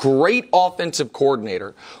with a great offensive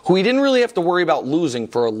coordinator who he didn't really have to worry about losing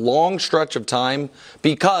for a long stretch of time,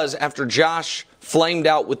 because after Josh flamed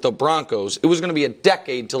out with the Broncos, it was going to be a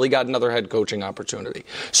decade till he got another head coaching opportunity.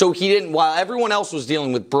 So he didn't, while everyone else was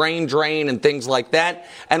dealing with brain drain and things like that,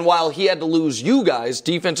 and while he had to lose you guys,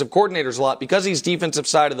 defensive coordinators, a lot, because he's defensive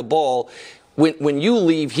side of the ball, when you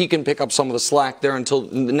leave, he can pick up some of the slack there until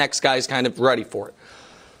the next guy's kind of ready for it.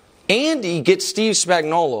 Andy gets Steve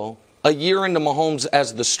Spagnuolo a year into Mahomes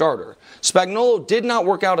as the starter. Spagnuolo did not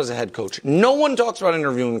work out as a head coach. No one talks about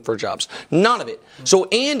interviewing for jobs. None of it. So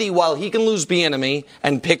Andy, while he can lose Bieniemy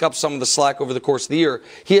and pick up some of the slack over the course of the year,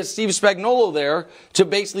 he has Steve Spagnuolo there to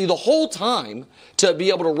basically the whole time to be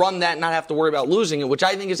able to run that and not have to worry about losing it, which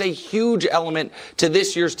I think is a huge element to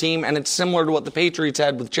this year's team, and it's similar to what the Patriots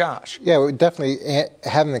had with Josh. Yeah, definitely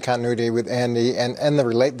having the continuity with Andy and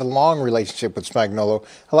the long relationship with Spagnuolo.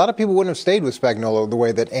 A lot of people wouldn't have stayed with Spagnuolo the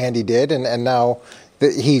way that Andy did, and now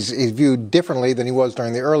he's viewed differently than he was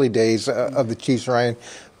during the early days of the Chiefs' reign.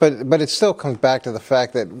 But it still comes back to the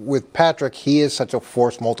fact that with Patrick, he is such a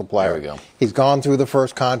force multiplier. There we go. He's gone through the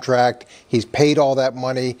first contract. He's paid all that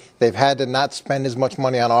money. They've had to not spend as much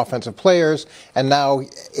money on offensive players. And now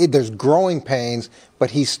there's growing pains, but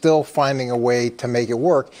he's still finding a way to make it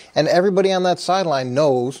work. And everybody on that sideline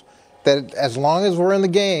knows that as long as we're in the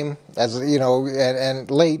game, and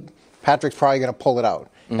late, Patrick's probably going to pull it out.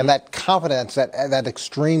 Mm-hmm. And that confidence, that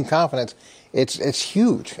extreme confidence, it's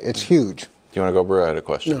huge. It's huge. Do you want to go, Brew? I had a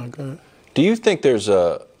question. No, go ahead. Do you think there's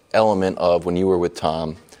a element of, when you were with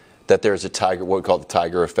Tom, that there's a tiger, what we call the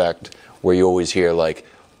tiger effect, where you always hear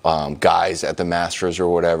guys at the Masters or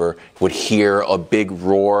whatever would hear a big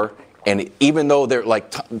roar, and even though they're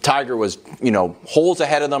Tiger was, holes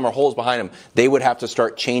ahead of them or holes behind them, they would have to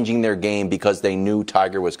start changing their game because they knew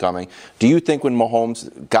Tiger was coming. Do you think when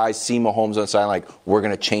guys see Mahomes on the sideline, we're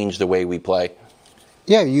going to change the way we play?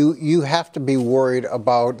 Yeah, you have to be worried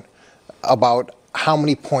about how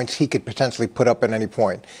many points he could potentially put up at any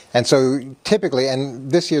point. And so typically,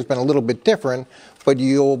 and this year's been a little bit different, but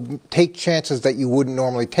you'll take chances that you wouldn't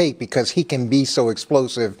normally take because he can be so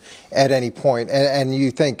explosive at any point. And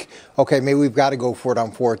you think, okay, maybe we've got to go for it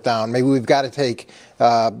on 4th down. Maybe we've got to take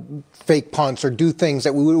fake punts or do things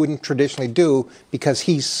that we wouldn't traditionally do because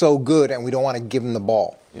he's so good and we don't want to give him the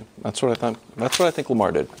ball. Yeah, that's what I thought. That's what I think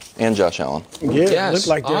Lamar did, and Josh Allen. Yeah, yes, it looked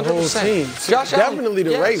like their 100%. whole team. Josh Definitely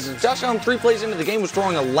Allen, the Ravens. Josh Allen, 3 plays into the game, was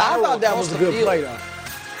throwing a lateral. I thought that was a good play, though.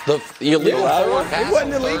 The illegal forward pass. It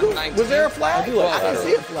wasn't illegal. Was there a flag? I didn't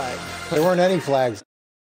see a flag. There weren't any flags.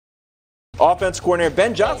 Offense coordinator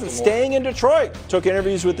Ben Johnson staying in Detroit. Took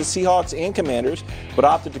interviews with the Seahawks and Commanders, but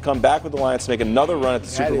opted to come back with the Lions to make another run at the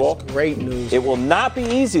Super Bowl. That is great news. It will not be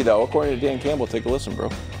easy, though, according to Dan Campbell. Take a listen, bro.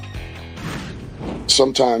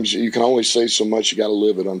 Sometimes you can only say so much. You got to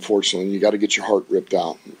live it, unfortunately. You got to get your heart ripped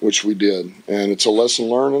out, which we did. And it's a lesson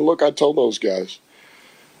learned. And look, I told those guys,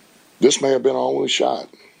 this may have been our only shot.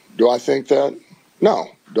 Do I think that? No.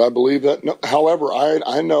 Do I believe that? No. However,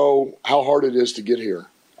 I know how hard it is to get here.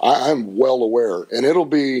 I'm well aware. And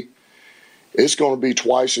it's going to be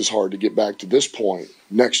twice as hard to get back to this point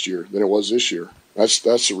next year than it was this year. That's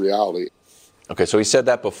the reality. Okay, so he said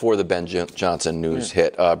that before the Ben Johnson news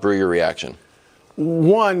hit. Brew, your reaction.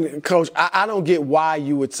 One, Coach, I don't get why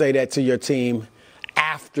you would say that to your team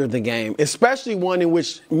after the game, especially one in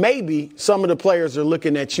which maybe some of the players are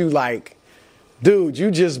looking at you like, dude,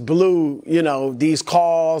 you just blew, these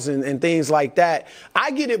calls and things like that.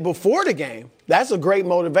 I get it before the game. That's a great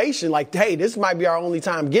motivation. Like, hey, this might be our only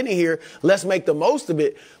time getting here. Let's make the most of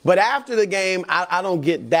it. But after the game, I don't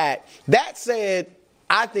get that. That said,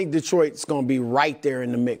 I think Detroit's going to be right there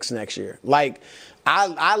in the mix next year. Like,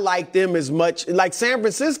 I like them as much. Like San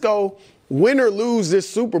Francisco, win or lose this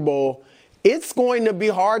Super Bowl, it's going to be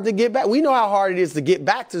hard to get back. We know how hard it is to get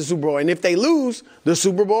back to the Super Bowl. And if they lose, the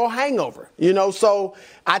Super Bowl hangover. So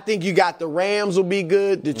I think you got the Rams will be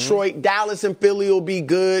good. Detroit, Dallas, and Philly will be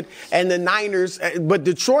good. And the Niners. But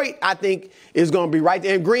Detroit, I think, is going to be right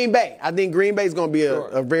there. And Green Bay. I think Green Bay is going to be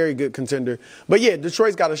a very good contender. But, yeah,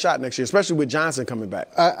 Detroit's got a shot next year, especially with Johnson coming back.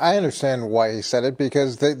 I understand why he said it,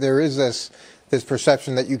 because there is this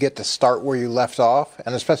perception that you get to start where you left off,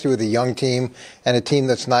 and especially with a young team and a team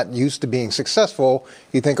that's not used to being successful,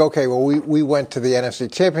 you think, okay, well, we went to the NFC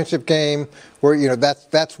Championship game, where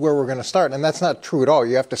that's where we're going to start, and that's not true at all.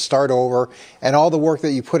 You have to start over, and all the work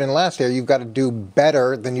that you put in last year, you've got to do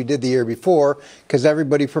better than you did the year before, because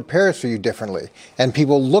everybody prepares for you differently, and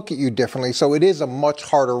people look at you differently. So it is a much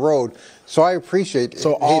harder road. So I appreciate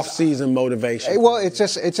so off-season motivation. Well, it's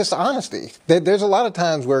just honesty. There's a lot of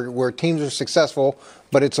times where teams are successful,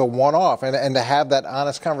 but it's a one-off, and to have that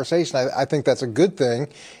honest conversation, I think that's a good thing.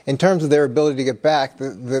 In terms of their ability to get back,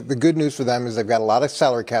 the good news for them is they've got a lot of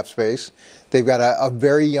salary cap space. They've got a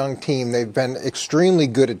very young team. They've been extremely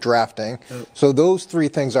good at drafting. So those three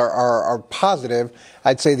things are positive.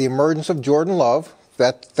 I'd say the emergence of Jordan Love,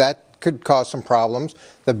 that could cause some problems.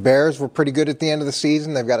 The Bears were pretty good at the end of the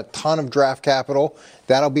season. They've got a ton of draft capital.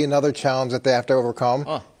 That'll be another challenge that they have to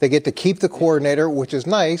overcome. They get to keep the coordinator, which is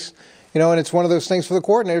nice. And it's one of those things for the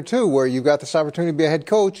coordinator, too, where you've got this opportunity to be a head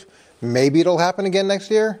coach. Maybe it'll happen again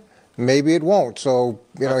next year. Maybe it won't. So,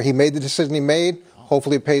 he made the decision he made.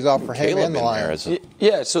 Hopefully it pays off for him and the Lions.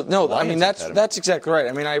 Yeah, so, no, I mean, that's exactly right.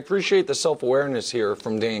 I mean, I appreciate the self-awareness here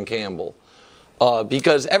from Dan Campbell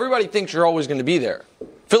because everybody thinks you're always going to be there.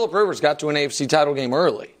 Phillip Rivers got to an AFC title game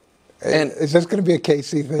early. And is this going to be a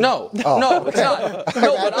KC thing? No, it's not.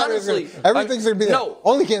 No, but honestly, everything's going to be there. No,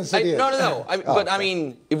 only Kansas City. No. I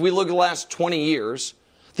mean, if we look at the last 20 years,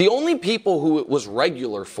 the only people who it was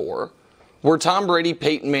regular for were Tom Brady,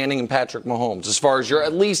 Peyton Manning, and Patrick Mahomes, as far as you're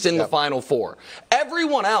at least in the Final Four.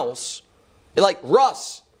 Everyone else, like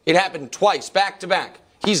Russ, it happened twice, back to back.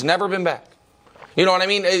 He's never been back. You know what I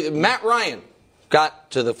mean? Matt Ryan got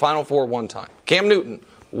to the Final Four one time. Cam Newton,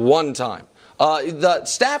 one time. The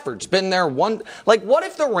Stafford's been there one. Like, what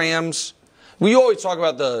if the Rams? We always talk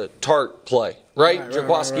about the Tart play, right?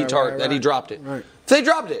 Jaworski Tart that he dropped it. Right. If they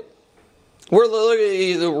dropped it,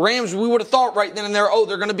 the Rams, we would have thought right then and there,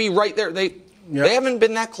 they're going to be right there. They haven't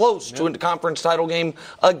been that close to a conference title game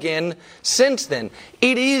again since then.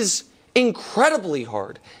 It is incredibly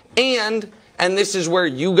hard, and this is where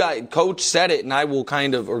you guys, Coach said it, and I will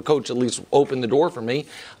Coach at least opened the door for me.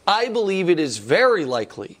 I believe it is very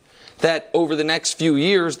likely that over the next few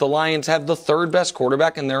years, the Lions have the third best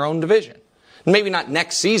quarterback in their own division. Maybe not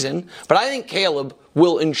next season, but I think Caleb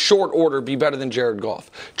will, in short order, be better than Jared Goff.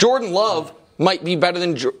 Jordan Love might be better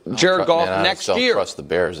than Jared Goff next year. I don't trust the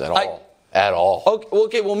Bears at all.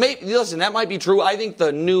 Okay, well, maybe, listen, that might be true. I think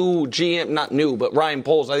the new GM, not new, but Ryan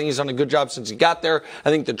Poles, I think he's done a good job since he got there. I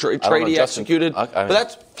think the trade he executed. But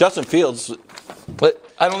that's Justin Fields. But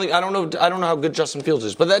I don't know how good Justin Fields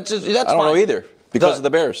is. But that's fine. I don't know either. Because of the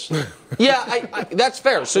Bears. Yeah, that's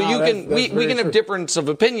fair. So we can have difference of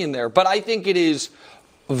opinion there. But I think it is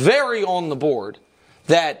very on the board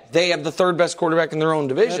that they have the third best quarterback in their own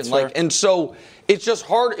division. And so it's just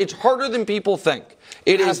hard. It's harder than people think.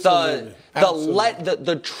 It is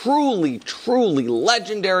the truly, truly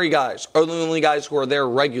legendary guys are the only guys who are there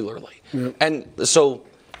regularly. Yep. And so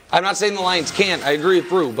I'm not saying the Lions can't. I agree with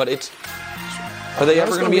Brew, but are they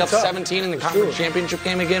ever going to be up 17 in the conference championship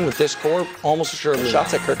game again with this core? Almost assuredly.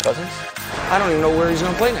 Shots at Kirk Cousins? I don't even know where he's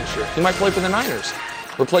going to play next year. He might play for the Niners.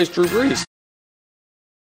 Replace Drew Brees.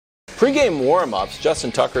 Pre-game warm-ups,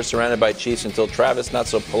 Justin Tucker surrounded by Chiefs until Travis not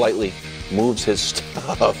so politely moves his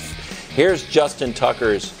stuff. Here's Justin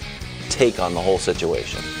Tucker's take on the whole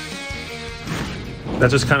situation.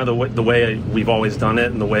 That's just kind of the way we've always done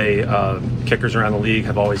it and the way kickers around the league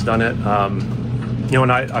have always done it.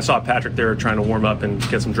 And I saw Patrick there trying to warm up and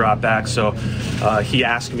get some dropbacks. So he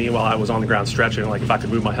asked me while I was on the ground stretching, if I could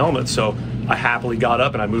move my helmet. So I happily got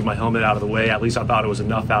up and I moved my helmet out of the way. At least I thought it was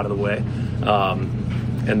enough out of the way.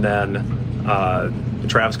 And then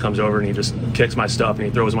Travis comes over and he just kicks my stuff and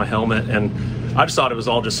he throws my helmet. And I just thought it was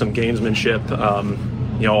all just some gamesmanship,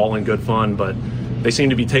 all in good fun. But they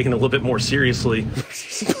seem to be taking it a little bit more seriously.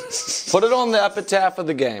 Put it on the epitaph of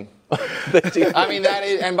the game. I mean, that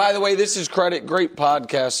is, and by the way, this is great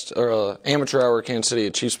podcast, or Amateur Hour Kansas City,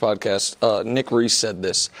 a Chiefs podcast. Nick Reese said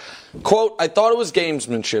this, quote, I thought it was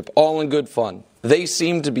gamesmanship, all in good fun. They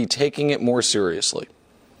seem to be taking it more seriously.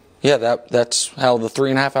 Yeah, that's how the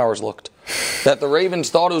 3.5 hours looked. That the Ravens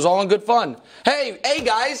thought it was all in good fun. Hey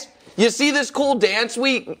guys, you see this cool dance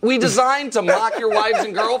we designed to mock your wives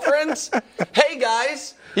and girlfriends? Hey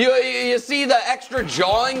guys, you see the extra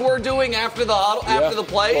jawing we're doing after the huddle, after the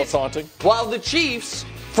play? Well, taunting. While the Chiefs,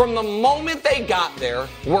 from the moment they got there,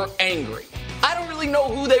 were angry. I don't really know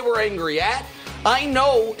who they were angry at. I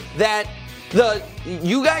know that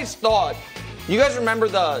you guys remember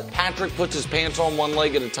the Patrick puts his pants on one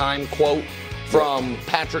leg at a time quote from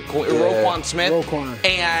Roquan Smith? Roquan.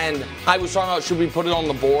 And I was talking about, should we put it on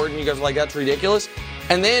the board? And you guys were like, that's ridiculous.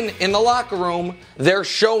 And then in the locker room, they're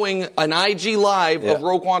showing an IG Live of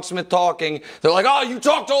Roquan Smith talking. They're like, oh, you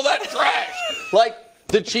talked all that trash. Like,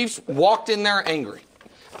 the Chiefs walked in there angry.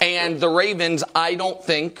 And the Ravens, I don't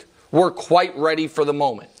think, were quite ready for the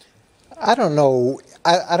moment. I don't know.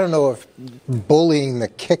 I don't know if bullying the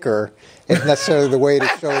kicker is necessarily the way to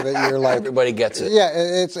show that you're like. Everybody gets it. Yeah,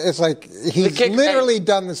 it's like he's literally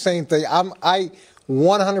done the same thing. I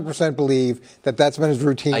 100% believe that that's been his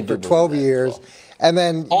routine for 12 years. Well. And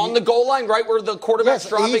then on the goal line, right where the quarterback's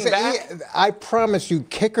dropping back. I promise you,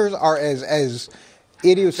 kickers are as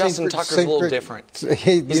idiosyncratic. Justin Tucker's a little different.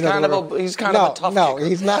 He's kind of a tough kicker. No,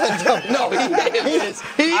 he's not a tough kicker. No, he is.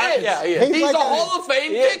 He is. Yeah, he's like a Hall of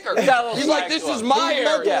Fame kicker. He's like, this is my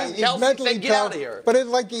area. He's mentally get out of here. But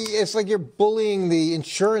it's like you're bullying the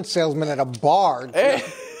insurance salesman at a bar.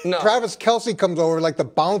 No. Travis Kelce comes over like the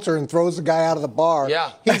bouncer and throws the guy out of the bar.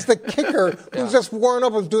 Yeah. He's the kicker who's just worn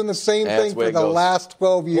up of doing the same thing for the last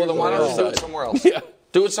 12 years. Well, then why don't you do it somewhere else? Yeah.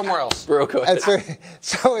 Do it somewhere else. Bro, go ahead.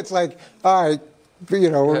 So it's like, all right, we're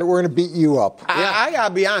going to beat you up. I got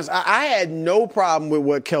to be honest. I had no problem with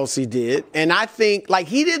what Kelce did. And I think,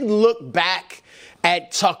 he didn't look back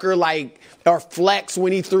at Tucker or flex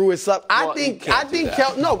when he threw his up. I think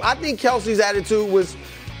Kelce's attitude was,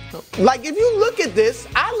 if you look at this,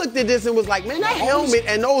 I looked at this and was like, man, that helmet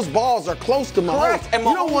and those balls are close to Mahomes. And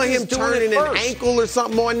you don't want him turning an ankle or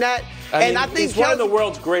something on that. I think he's one of the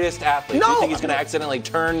world's greatest athletes. No, you think he's going to accidentally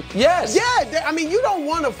turn? Yes. Yeah, you don't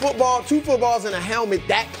want two footballs and a helmet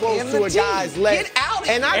that close to a guy's leg. Get out of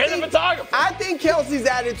here. I think Kelce's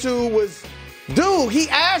attitude was, dude, he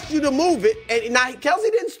asked you to move it, and now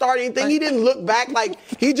Kelce didn't start anything. He didn't look back.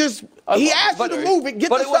 He asked you to move it. Get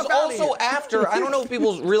the stuff out of here. But it was also after. I don't know if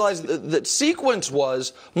people realize the sequence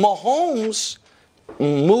was Mahomes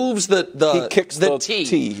moves he kicks the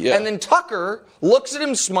tee, and then Tucker looks at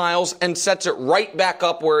him, smiles, and sets it right back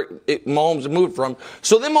up where Mahomes moved from.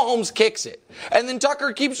 So then Mahomes kicks it, and then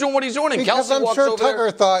Tucker keeps doing what he's doing, and because Kelce walks over there. I'm sure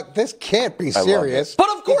Tucker thought this can't be serious. But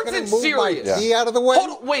of course it's serious. My tee out of the way.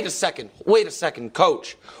 Hold on, wait a second,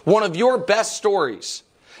 Coach. One of your best stories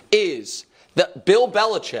is that Bill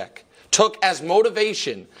Belichick took as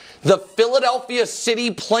motivation the Philadelphia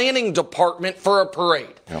City Planning Department for a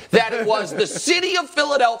parade. Yep. That it was the city of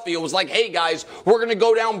Philadelphia was like, hey guys, we're going to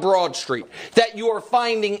go down Broad Street. That you are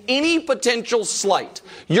finding any potential slight.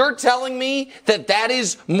 You're telling me that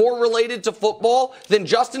is more related to football than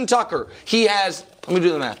Justin Tucker. He has, let me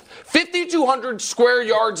do the math, 5,200 square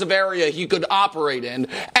yards of area he could operate in,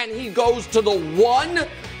 and he goes to the 1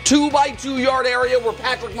 2x2 yard area where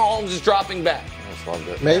Patrick Mahomes is dropping back.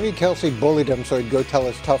 Maybe Kelce bullied him so he'd go tell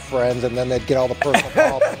his tough friends, and then they'd get all the personal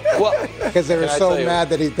problems. Well, because they were so mad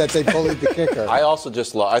that they bullied the kicker. I also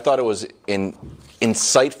I thought it was an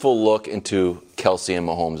insightful look into Kelce and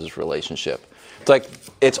Mahomes' relationship.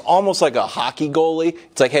 It's almost like a hockey goalie.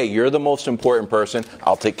 It's like, hey, you're the most important person.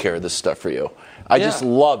 I'll take care of this stuff for you. I just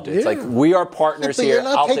loved it. It's like, we are partners here. You're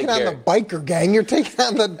not taking on the biker gang. You're taking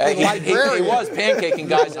on the librarian. He was pancaking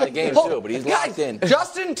guys in the game, too, but he's locked in.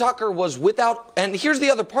 Justin Tucker was without, and here's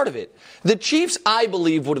the other part of it. The Chiefs, I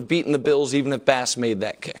believe, would have beaten the Bills even if Bass made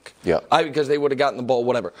that kick. Yeah. Because they would have gotten the ball,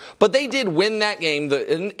 whatever. But they did win that game.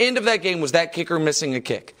 The end of that game was that kicker missing a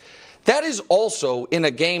kick. That is also in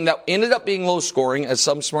a game that ended up being low scoring, as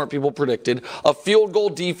some smart people predicted, a field goal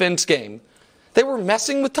defense game. They were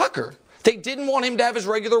messing with Tucker. They didn't want him to have his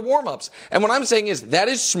regular warm-ups. And what I'm saying is that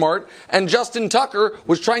is smart, and Justin Tucker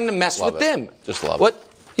was trying to mess with them. Just love it.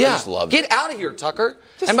 Yeah. Just love Get out of here, Tucker.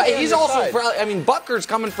 And he's also probably, Butker's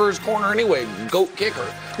coming for his corner anyway, goat kicker.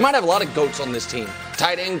 You might have a lot of goats on this team.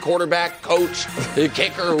 Tight end, quarterback, coach,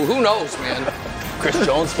 kicker, who knows, man. Chris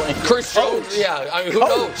Jones playing. Chris Jones, yeah, who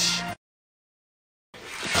knows?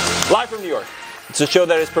 Live from New York, it's a show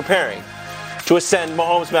that is preparing to ascend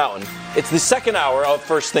Mahomes Mountain. It's the second hour of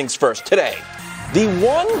First Things First. Today, the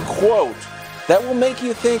one quote that will make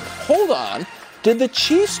you think, hold on, did the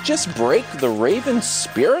Chiefs just break the Ravens'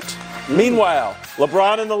 spirit? Meanwhile,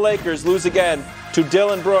 LeBron and the Lakers lose again to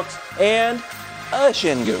Dylan Brooks and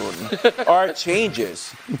Shingun. Our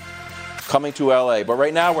changes coming to LA, but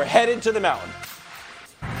right now we're headed to the mountain.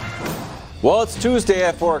 Well, it's Tuesday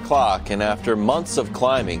at 4 o'clock, and after months of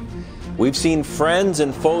climbing, we've seen friends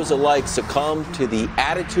and foes alike succumb to the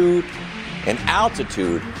attitude and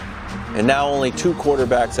altitude, and now only 2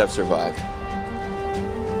 quarterbacks have survived.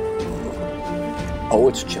 Oh,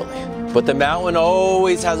 it's chilly. But the mountain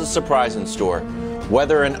always has a surprise in store.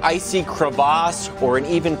 Whether an icy crevasse or an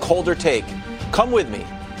even colder take, come with me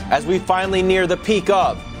as we finally near the peak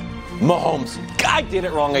of Mahomes. I did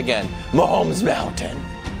it wrong again. Mahomes Mountain.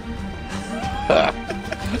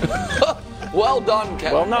 Well done,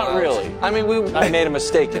 Kevin. Well, not really. I mean, I made a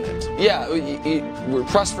mistake in it. Yeah, we're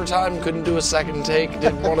pressed for time, couldn't do a second take,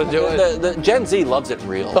 didn't want to do it. The Gen Z loves it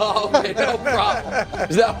real. Oh, okay, no problem.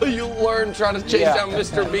 Is that what you learned trying to chase down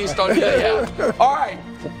Mr. Beast on YouTube? Yeah. All right,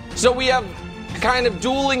 so we have kind of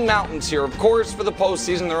dueling mountains here. Of course, for the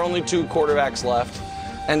postseason, there are only 2 quarterbacks left.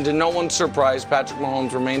 And to no one's surprise, Patrick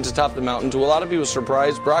Mahomes remains atop the mountain. To a lot of people's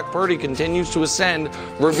surprise, Brock Purdy continues to ascend.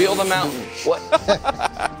 Reveal the mountain. What?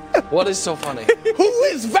 What is so funny? Who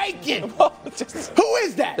is vacant? Who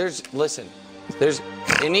is that? There's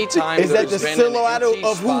any time is that the been silhouette an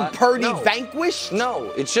of who Purdy vanquished?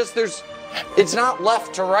 No, it's just it's not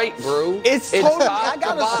left to right, Brew. It's totally. I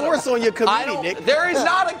got a source on your committee, Nick. There is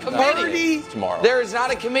not a committee. Tomorrow. There is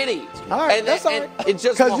not a committee. All right, that's all right. It's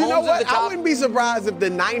just because you know Mahomes what? at the top. I wouldn't be surprised if the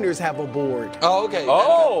Niners have a board. Oh, okay.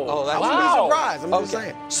 I wouldn't be surprised. I'm just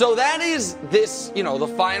saying. So that is this,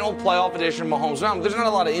 the final playoff edition of Mahomes Mountain. There's not a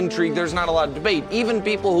lot of intrigue. There's not a lot of debate. Even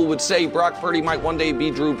people who would say Brock Purdy might one day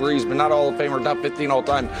be Drew Brees, but not Hall of Famer, top 15 all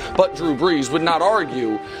time, but Drew Brees would not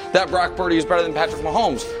argue that Brock Purdy is better than Patrick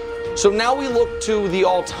Mahomes. So now we look to the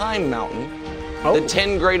all-time mountain, the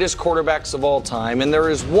 10 greatest quarterbacks of all time, and there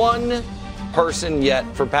is one person yet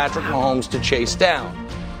for Patrick Mahomes to chase down.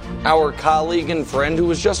 Our colleague and friend who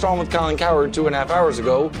was just on with Colin Cowherd 2.5 hours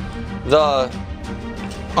ago, the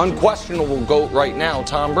unquestionable GOAT right now,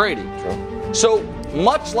 Tom Brady. True. So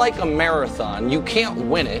much like a marathon, you can't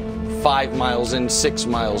win it 5 miles in, 6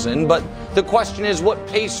 miles in, but the question is, what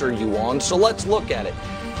pace are you on? So let's look at it.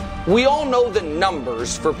 We all know the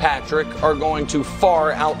numbers for Patrick are going to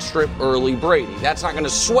far outstrip early Brady. That's not going to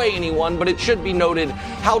sway anyone, but it should be noted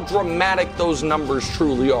how dramatic those numbers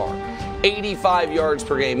truly are. 85 yards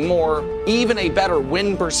per game more, even a better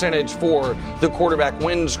win percentage for the quarterback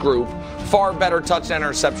wins group, far better touchdown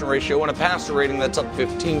interception ratio, and a passer rating that's up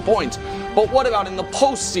 15 points. But what about in the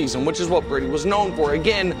postseason, which is what Brady was known for?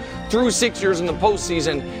 Again, through 6 years in the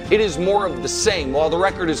postseason, it is more of the same. While the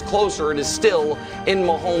record is closer, it is still in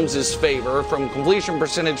Mahomes' favor. From completion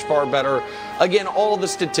percentage, far better. Again, all the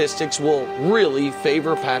statistics will really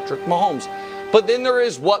favor Patrick Mahomes. But then there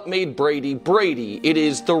is what made Brady Brady. It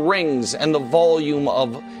is the rings and the volume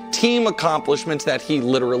of team accomplishments that he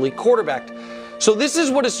literally quarterbacked. So this is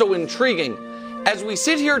what is so intriguing. As we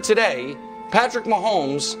sit here today, Patrick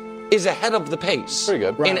Mahomes is ahead of the pace. Pretty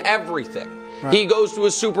good. In everything. Right. He goes to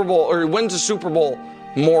a Super Bowl, or he wins a Super Bowl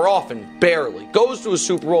more often, barely. Goes to a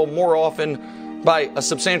Super Bowl more often by a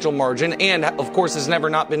substantial margin, and of course has never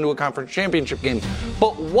not been to a conference championship game.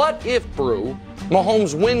 But what if, Brew,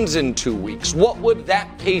 Mahomes wins in 2 weeks? What would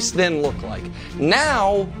that pace then look like?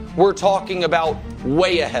 Now we're talking about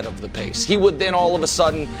way ahead of the pace. He would then all of a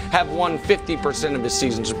sudden have won 50% of his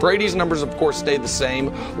seasons. Brady's numbers, of course, stay the same,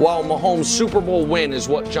 while Mahomes' Super Bowl win is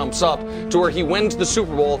what jumps up to where he wins the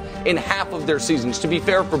Super Bowl in half of their seasons. To be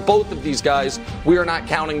fair, for both of these guys, we are not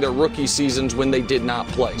counting their rookie seasons when they did not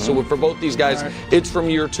play. So for both these guys, it's from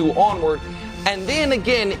year 2 onward. And then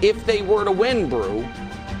again, if they were to win, Brew,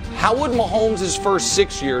 how would Mahomes' first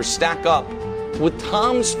 6 years stack up with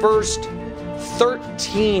Tom's first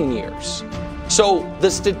 13 years? So the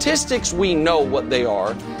statistics, we know what they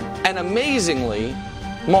are. And amazingly,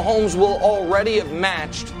 Mahomes will already have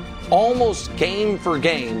matched almost game for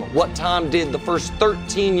game what Tom did the first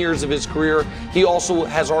 13 years of his career. He also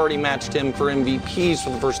has already matched him for MVPs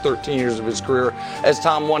for the first 13 years of his career, as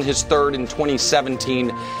Tom won his third in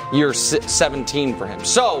 2017, year 17 for him.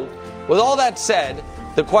 So, with all that said,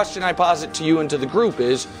 the question I posit to you and to the group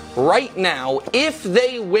is, right now, if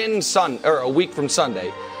they win a week from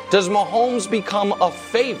Sunday, does Mahomes become a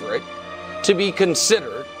favorite to be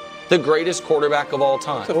considered the greatest quarterback of all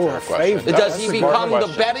time? Does he become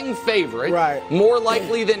the betting favorite, more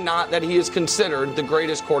likely than not, that he is considered the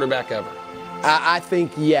greatest quarterback ever? I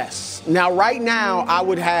think yes. Now, right now, I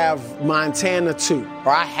would have Montana 2,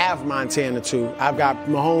 or I have Montana 2. I've got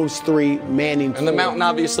Mahomes 3, Manning 4. And the Mountain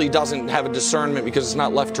obviously doesn't have a discernment because it's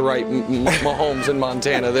not left to right. Mahomes and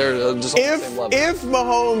Montana, they're just on the same level. If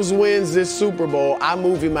Mahomes wins this Super Bowl, I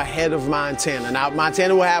move him ahead of Montana. Now,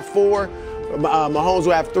 Montana will have 4. Mahomes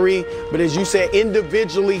will have 3. But as you said,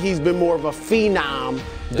 individually, he's been more of a phenom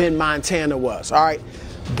than Montana was. All right.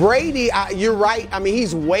 Brady, you're right. I mean,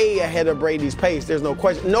 he's way ahead of Brady's pace. There's no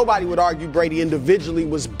question. Nobody would argue Brady individually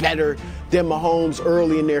was better than Mahomes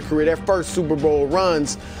early in their career. Their first Super Bowl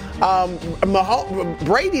runs.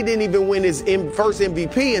 Brady didn't even win his first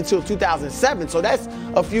MVP until 2007. So that's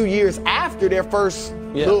a few years after their first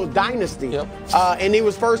little dynasty. Yep. And he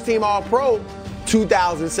was first team All-Pro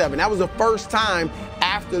 2007. That was the first time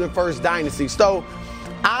after the first dynasty. So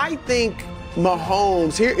I think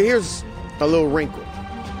Mahomes, here's a little wrinkle.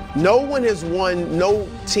 No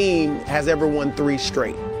team has ever won 3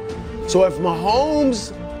 straight. So if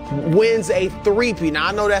Mahomes wins a three-peat, now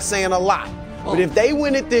I know that's saying a lot, but if they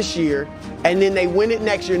win it this year and then they win it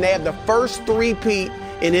next year and they have the first three-peat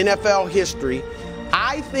in NFL history,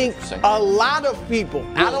 I think a lot of people,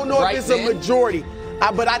 I don't know if it's a majority,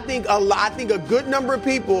 but I think a good number of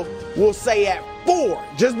people will say at 4,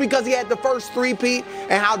 just because he had the first three-peat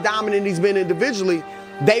and how dominant he's been individually,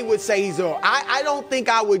 they would say he's old. I don't think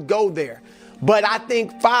I would go there. But I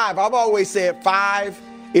think 5, I've always said 5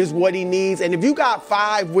 is what he needs. And if you got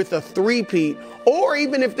 5 with a three-peat, or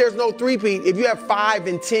even if there's no three-peat, if you have 5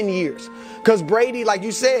 in 10 years. Because Brady, like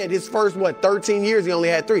you said, his first, 13 years, he only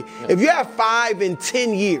had 3. Yeah. If you have 5 in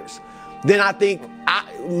 10 years, then I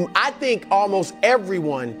think almost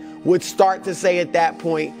everyone would start to say at that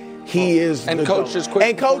point, he is the GOAT.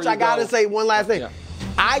 And Coach, I got to say one last thing. Yeah.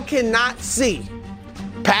 I cannot see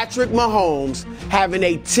Patrick Mahomes having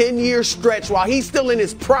a 10-year stretch while he's still in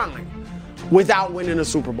his prime without winning a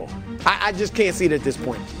Super Bowl. I just can't see it at this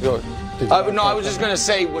point. Good. No, I was just going to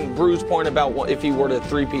say, when Bruce pointed about if he were to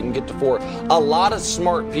three-peat and get to 4, a lot of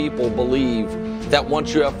smart people believe that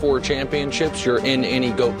once you have 4 championships, you're in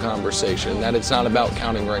any GOAT conversation, that it's not about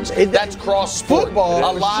counting rings. That's cross-sport.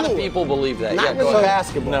 Football, a lot of people believe that. Not really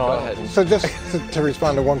basketball. No, go ahead. So just to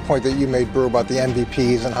respond to one point that you made, Brew, about the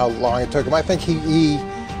MVPs and how long it took him, I think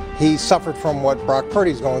he suffered from what Brock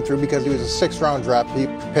Purdy's going through because he was a 6th-round draft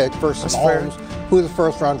pick versus Mahomes, who was a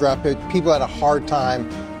 1st-round draft pick. People had a hard time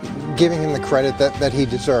giving him the credit that he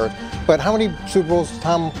deserved. But how many Super Bowls did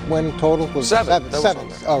Tom win total? Was 7. It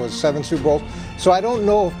was 7 Super Bowls. So I don't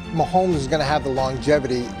know if Mahomes is going to have the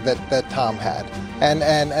longevity that Tom had. And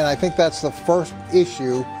I think that's the first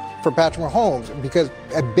issue for Patrick Mahomes, because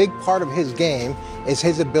a big part of his game is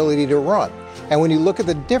his ability to run. And when you look at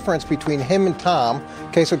the difference between him and Tom,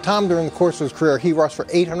 okay, so Tom, during the course of his career, he rushed for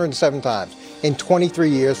 807 times in 23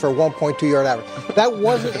 years for a 1.2-yard average. That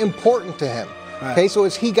wasn't important to him. Okay, so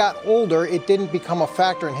as he got older, it didn't become a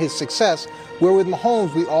factor in his success. Where with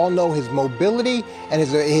Mahomes, we all know his mobility and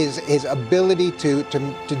his ability to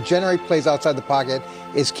generate plays outside the pocket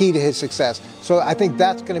is key to his success. So I think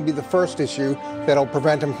that's going to be the first issue that'll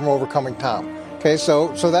prevent him from overcoming Tom. Okay, so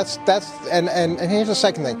that's and here's the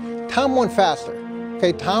second thing. Tom won faster.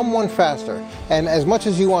 Okay, Tom won faster. And as much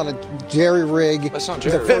as you want to jerry-rig the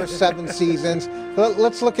first 7 seasons,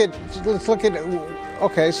 let's look at.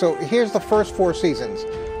 Okay, so here's the first 4 seasons,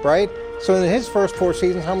 right? So in his first 4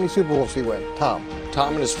 seasons, how many Super Bowls did he win, Tom?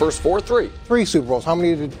 Tom in his first 4, 3. 3 Super Bowls. How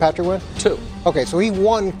many did Patrick win? 2. Okay, so he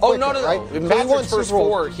won quicker, right? In Patrick's first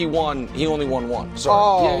 4, he only won 1.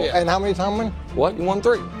 Sorry. Oh, yeah. And how many Tom win? What? He won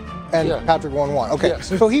 3. And Patrick won 1. Okay,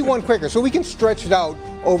 so he won quicker. So we can stretch it out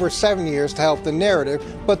over 7 years to help the narrative,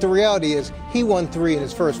 but the reality is he won 3 in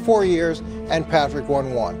his first 4 years, and Patrick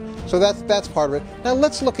won 1. So that's part of it. Now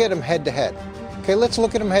let's look at him head-to-head. Okay, let's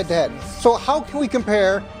look at him head-to-head. So how can we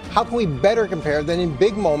compare? How can we better compare than in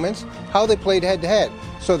big moments how they played head-to-head?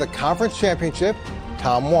 So the conference championship,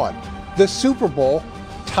 Tom won. The Super Bowl,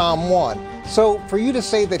 Tom won. So for you to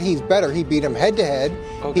say that he's better, he beat him head-to-head,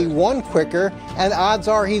 he won quicker, and odds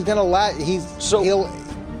are he's going to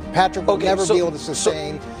Patrick will never be able to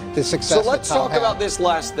sustain the success. So let's talk about this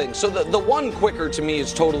last thing. So the one quicker to me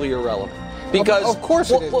is totally irrelevant. Because of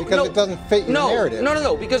course it is, because it doesn't fit your narrative.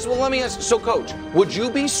 No. Because, let me ask. So, Coach, would you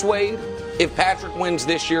be swayed if Patrick wins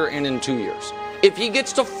this year and in 2 years? If he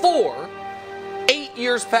gets to 4, 8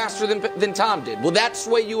 years faster than Tom did, will that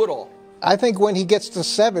sway you at all? I think when he gets to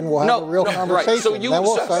 7, we'll have a real conversation. Right. So then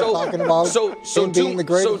we'll start talking about him being the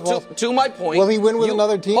greatest. To my point, will he win with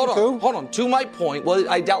another team too? Hold on. To my point, well,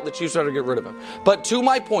 I doubt that you started to get rid of him. But to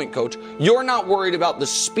my point, Coach, you're not worried about the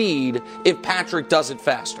speed if Patrick does it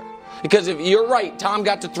faster. Because if you're right, Tom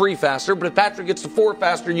got to 3 faster, but if Patrick gets to 4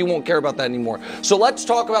 faster, you won't care about that anymore. So let's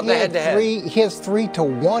talk about the head-to-head. He has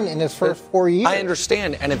 3-1 in his first 4 years. I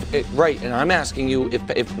understand, and and I'm asking you, if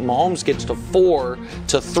Mahomes gets to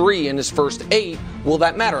 4-3 in his first 8, will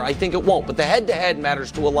that matter? I think it won't, but the head-to-head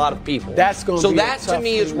matters to a lot of people. That's going to be that to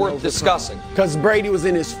me is worth discussing. Because Brady was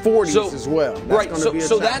in his 40s as well.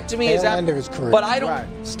 So that to me is end of his career. But I don't. Right.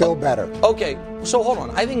 Still better. Okay, so hold on.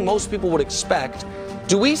 I think most people would expect.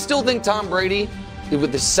 Do we still think Tom Brady,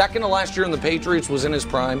 with the second to last year in the Patriots, was in his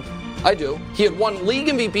prime? I do. He had won league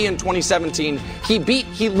MVP in 2017.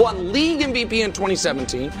 He won league MVP in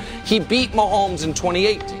 2017. He beat Mahomes in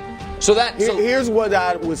 2018. Here's what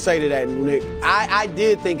I would say to that, Nick. I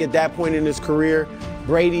did think at that point in his career,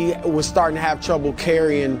 Brady was starting to have trouble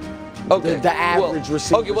carrying the average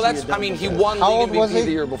receiver. Okay, well he won league MVP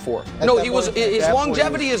the year before. No, he was. His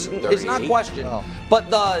longevity is not questioned. Oh. But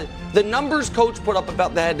the numbers coach put up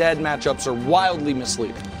about the head-to-head matchups are wildly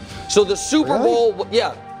misleading. So the Super Bowl,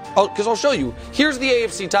 because I'll show you. Here's the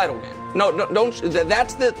AFC title game. No, don't.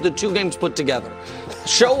 That's the 2 games put together.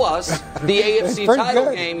 Show us the AFC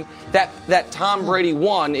title game that Tom Brady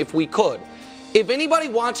won, if we could. If anybody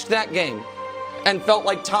watched that game and felt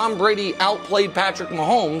like Tom Brady outplayed Patrick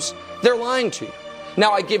Mahomes, they're lying to you.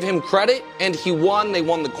 Now, I give him credit, and he won. They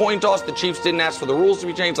won the coin toss. The Chiefs didn't ask for the rules to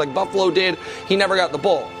be changed like Buffalo did. He never got the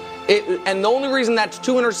ball. And the only reason that's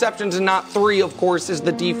 2 interceptions and not 3, of course, is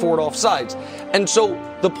the D Ford offsides. And so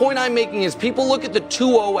the point I'm making is people look at the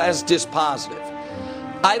 2-0 as dispositive.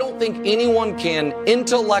 I don't think anyone can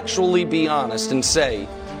intellectually be honest and say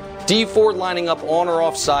D Ford lining up on or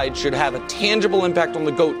offside should have a tangible impact on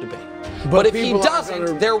the GOAT debate. But if he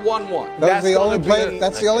doesn't, they're 1-1. That's the only play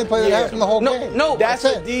that happened the whole game. No, that's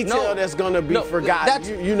a detail that's going to be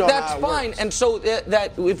forgotten. You know that's fine. Works. And so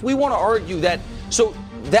that if we want to argue that, so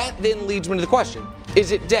that then leads me to the question: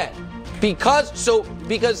 is it dead? Because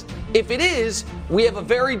if it is, we have a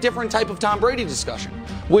very different type of Tom Brady discussion,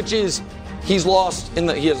 which is he's lost in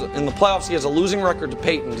the playoffs. He has a losing record to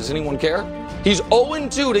Peyton. Does anyone care? He's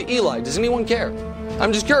 0-2 to Eli. Does anyone care?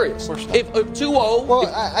 I'm just curious. If 2-0. Well,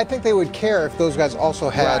 I think they would care if those guys also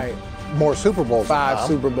had more Super Bowls. 5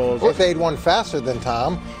 Super Bowls. If they'd won faster than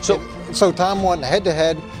Tom. So Tom won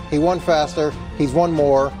head-to-head. He won faster. He's won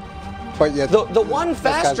more. But yet the one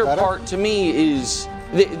faster part to me is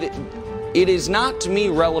it is not to me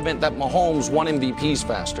relevant that Mahomes won MVPs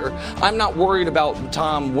faster. I'm not worried about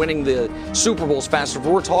Tom winning the Super Bowls faster. If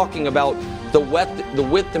we're talking about the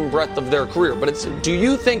width and breadth of their career. But do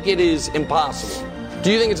you think it is impossible?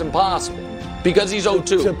 Do you think it's impossible? Because he's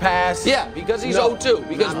 0-2 to pass. Yeah, because he's 0-2.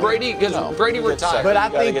 Because Brady retired. But I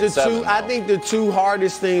think the 2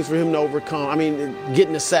 hardest things for him to overcome. I mean,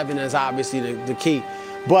 getting to 7 is obviously the key.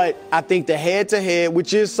 But I think the head-to-head,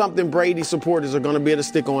 which is something Brady supporters are going to be able to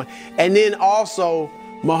stick on, and then also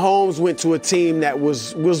Mahomes went to a team that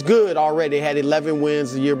was good already. They had 11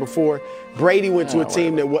 wins the year before. Brady went to a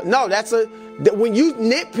team that was when you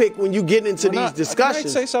nitpick when you get into these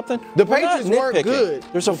discussions. Can I say something? The Patriots weren't good.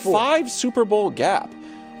 There's a 5 Super Bowl gap.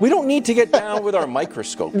 We don't need to get down with our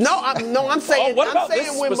microscopes. I'm saying when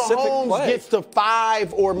Mahomes gets to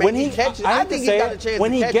 5 or maybe catches, I think he's got a chance.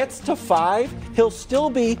 When he gets to 5, he'll still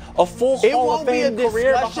be a full Hall of Fame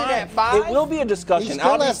career behind. At 5. It will be a discussion.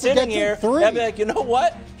 I'll be sitting here and be like, you know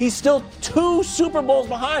what? He's still 2 Super Bowls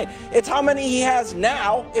behind. It's how many he has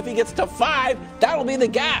now. If he gets to 5, that'll be the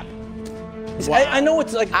gap. Wow. I know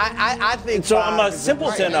it's like I think so. I'm a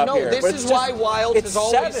simpleton up here. This is why Wild has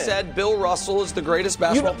always said Bill Russell is the greatest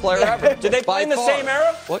basketball player ever. Did they play in the same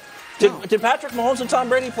era? What? Did Patrick Mahomes and Tom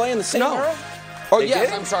Brady play in the same era? Oh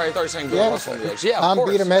yes, I'm sorry. I thought you were saying Bill Russell. Yeah, Tom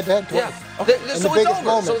beat him head-to-head twice. Yeah. Okay. So it's over.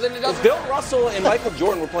 Moment. So then it doesn't. If Bill Russell and Michael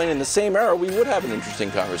Jordan were playing in the same era, we would have an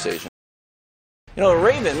interesting conversation. You know, the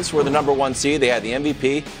Ravens were the number 1 seed. They had the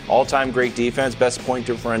MVP, all-time great defense, best point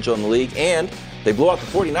differential in the league, and they blew out the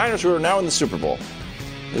 49ers, who are now in the Super Bowl.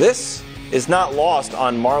 This is not lost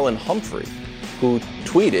on Marlon Humphrey, who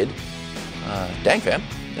tweeted, dang fam,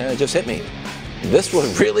 it just hit me. This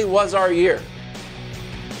really was our year.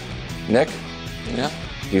 Nick? Yeah?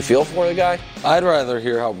 You feel for the guy? I'd rather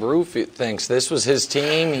hear how Brew thinks. This was his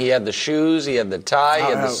team. He had the shoes. He had the tie. He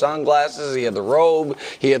had the sunglasses. He had the robe.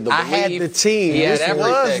 He had the belief. I had the team. This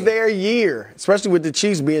was their year, especially with the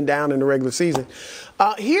Chiefs being down in the regular season.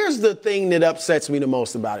 Here's the thing that upsets me the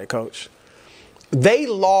most about it, Coach. They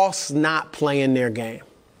lost not playing their game.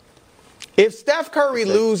 If Steph Curry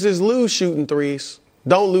lose shooting threes.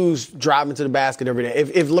 Don't lose driving to the basket every day.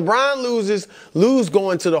 If LeBron lose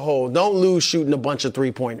going to the hole. Don't lose shooting a bunch of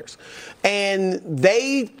three-pointers. And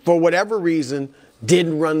they, for whatever reason,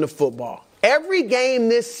 didn't run the football. Every game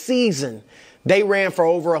this season, they ran for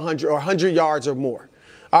over 100 or 100 yards or more.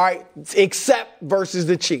 All right, except versus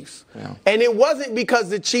the Chiefs. Yeah. And it wasn't because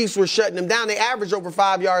the Chiefs were shutting them down. They averaged over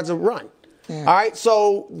 5 yards a run. Yeah. All right,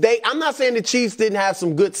 so I'm not saying the Chiefs didn't have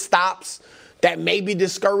some good stops that maybe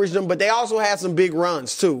discouraged them, but they also had some big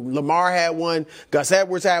runs too. Lamar had one, Gus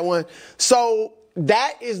Edwards had one. So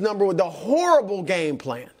that is number one, the horrible game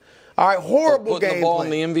plan. All right, horrible game plan. Putting the ball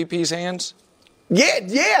in the MVP's hands?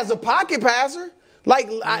 Yeah, as a pocket passer.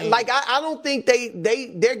 I don't think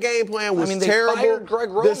their game plan was terrible. They fired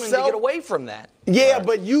Greg Roman to get away from that. Yeah, right.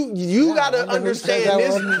 But you got to understand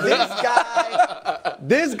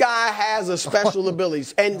this guy has a special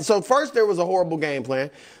abilities. And so first there was a horrible game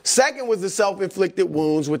plan. Second was the self-inflicted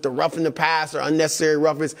wounds with the roughing the passer, unnecessary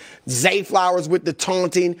roughness, Zay Flowers with the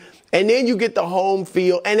taunting. And then you get the home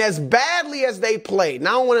field. And as badly as they played, now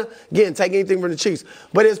I don't want to, again, take anything from the Chiefs,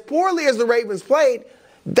 but as poorly as the Ravens played,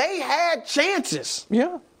 they had chances.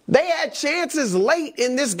 Yeah. They had chances late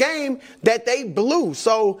in this game that they blew.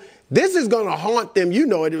 So this is going to haunt them. You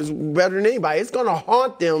know it was better than anybody. It's going to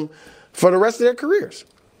haunt them for the rest of their careers.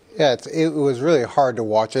 Yeah, it was really hard to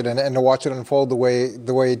watch it and to watch it unfold the way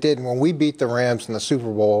it did. And when we beat the Rams in the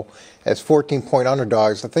Super Bowl as 14-point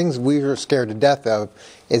underdogs, the things we were scared to death of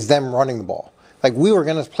is them running the ball. Like, we were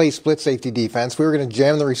going to play split safety defense. We were going to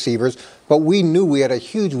jam the receivers. But we knew we had a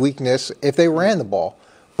huge weakness if they ran the ball.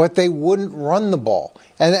 But they wouldn't run the ball.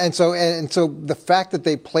 And so the fact that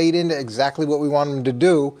they played into exactly what we wanted them to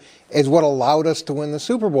do is what allowed us to win the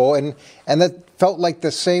Super Bowl. And that felt like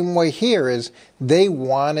the same way here is they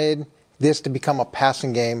wanted this to become a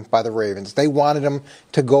passing game by the Ravens. They wanted them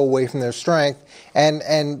to go away from their strength.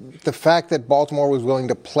 And the fact that Baltimore was willing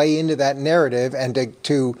to play into that narrative and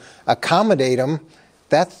to accommodate them,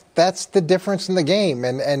 that's the difference in the game.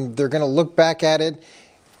 And they're going to look back at it.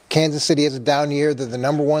 Kansas City has a down year. They're the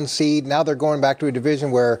number one seed. Now they're going back to a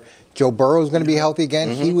division where Joe Burrow is going to be healthy again.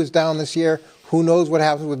 Mm-hmm. He was down this year. Who knows what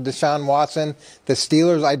happens with Deshaun Watson? The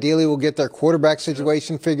Steelers ideally will get their quarterback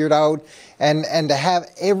situation figured out. And to have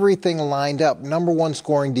everything lined up, number one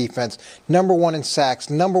scoring defense, number one in sacks,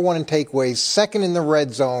 number one in takeaways, second in the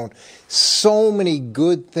red zone, so many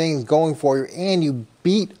good things going for you, and you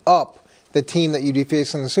beat up the team that you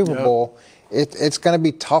faced in the Super Bowl. It's going to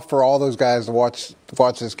be tough for all those guys to watch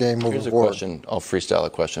this game moving forward. Here's a question. I'll freestyle a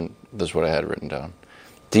question. This is what I had written down.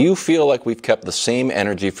 Do you feel like we've kept the same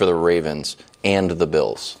energy for the Ravens and the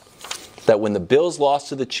Bills? That when the Bills lost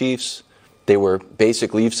to the Chiefs, they were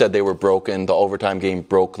basically, you've said they were broken, the overtime game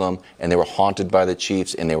broke them, and they were haunted by the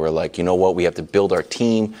Chiefs, and they were like, you know what, we have to build our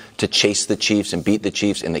team to chase the Chiefs and beat the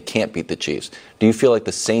Chiefs, and they can't beat the Chiefs. Do you feel like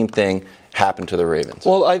the same thing happened to the Ravens?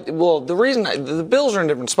 Well, the reason the Bills are in a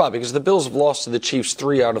different spot because the Bills have lost to the Chiefs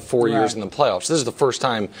 3 out of 4 years in the playoffs. This is the first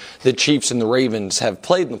time the Chiefs and the Ravens have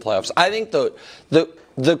played in the playoffs. I think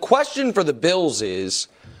the question for the Bills is,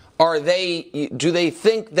 do they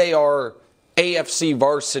think they are AFC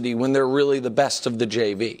varsity when they're really the best of the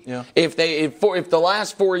JV? Yeah. If the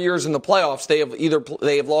last 4 years in the playoffs they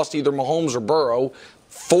have lost either Mahomes or Burrow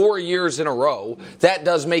 4 years in a row, that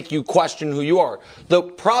does make you question who you are. The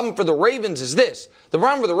problem for the Ravens is this. The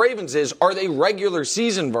problem for the Ravens is, are they regular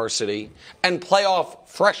season varsity and playoff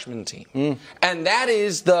freshman team? And that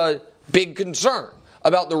is the big concern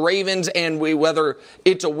about the Ravens, and whether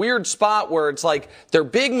it's a weird spot where it's like their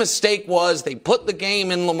big mistake was they put the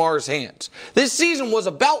game in Lamar's hands. This season was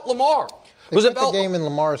about Lamar. It was about the game in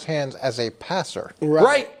Lamar's hands as a passer.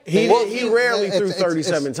 Right. He rarely threw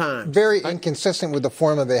 37 times. Very inconsistent with the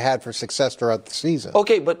formula they had for success throughout the season.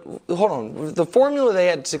 Okay, but hold on. The formula they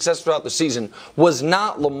had success throughout the season was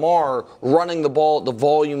not Lamar running the ball at the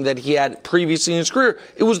volume that he had previously in his career.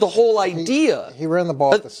 It was the whole idea. He ran the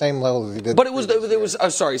ball at the same level as he did. But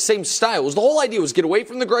same style. It was the whole idea was get away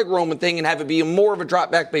from the Greg Roman thing and have it be more of a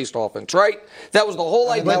drop back based offense, right? That was the whole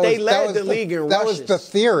idea. But they led the league in rushes. That was the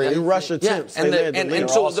theory. In rush attempts. And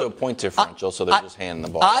so also point differential, so they're just handing the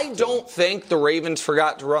ball. I don't think the Ravens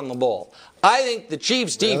forgot to run the ball. I think the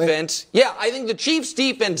Chiefs' defense, I think the Chiefs'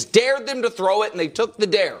 defense dared them to throw it, and they took the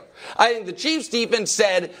dare. I think the Chiefs' defense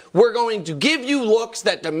said, we're going to give you looks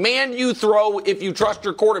that demand you throw if you trust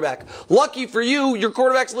your quarterback. Lucky for you, your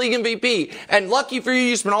quarterback's league MVP. And lucky for you,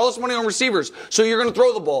 you spent all this money on receivers, so you're going to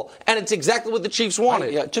throw the ball. And it's exactly what the Chiefs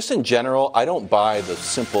wanted. Just in general, I don't buy the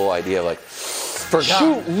simple idea like,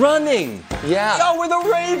 shoot, running. Yeah. Yo, we're the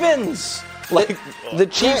Ravens. Like the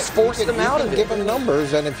Chiefs forced them out of it. Give them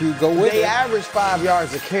numbers, and if you go with they average 5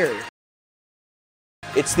 yards a carry.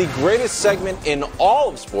 It's the greatest segment in all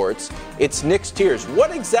of sports. It's Nick's Tears.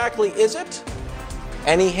 What exactly is it?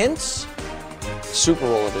 Any hints? Super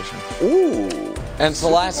Bowl edition. Ooh. And it's the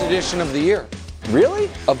last edition of the year. Really?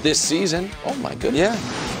 Of this season. Oh, my goodness. Yeah.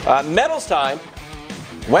 Medals time.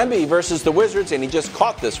 Wemby versus the Wizards, and he just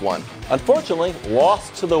caught this one. Unfortunately,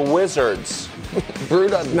 lost to the Wizards. Brew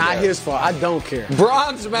doesn't Not care. his fault. I don't care.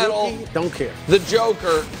 Bronze medal. Rookie, don't care. The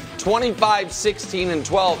Joker, 25, 16, and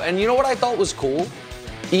 12. And you know what I thought was cool?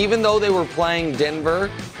 Even though they were playing Denver,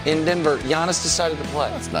 Giannis decided to play.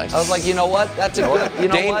 That's nice. I was like, you know what? That's a good. You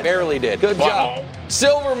know Dane what? barely did. Good job.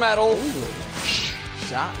 Silver medal.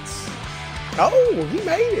 Shots. Oh, he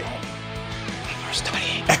made it. First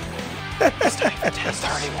 28.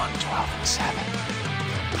 31, 12, and 7.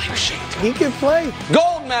 He can play.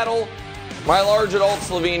 Gold medal. My large adult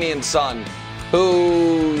Slovenian son,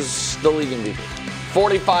 who's the league MVP.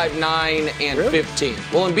 45, 9, and 15.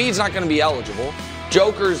 Well, Embiid's not going to be eligible.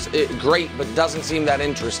 Joker's great, but doesn't seem that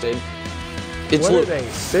interested. It's What are they,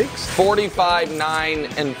 6? 45, 9,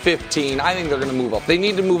 and 15. I think they're going to move up. They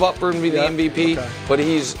need to move up for him to be the MVP, okay. but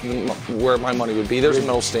he's where my money would be. There's a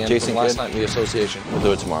medal stand Jason from last Kidd? night in the association. We'll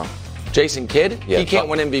do it tomorrow. Jason Kidd? Yeah, he can't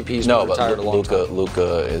win MVPs. No, but retired a long time.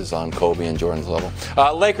 Luka is on Kobe and Jordan's level.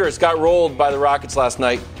 Lakers got rolled by the Rockets last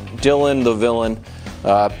night. Dylan, the villain,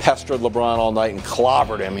 pestered LeBron all night and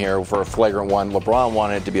clobbered him here for a flagrant 1. LeBron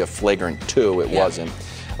wanted it to be a flagrant 2. It wasn't.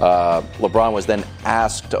 LeBron was then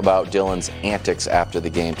asked about Dylan's antics after the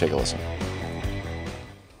game. Take a listen.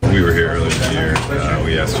 We were here earlier in the year.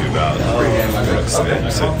 We asked you about Brooks, and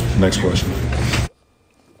you said, next question.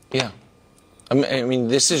 Yeah. I mean,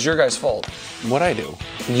 this is your guys' fault. What'd I do?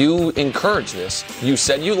 You encourage this. You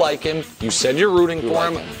said you like him. You said you're rooting for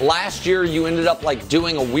him. Last year, you ended up like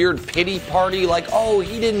doing a weird pity party, like, oh,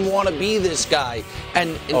 he didn't want to be this guy.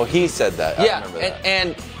 And he said that. Yeah, I remember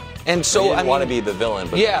that. and so he didn't I mean, want to be the villain.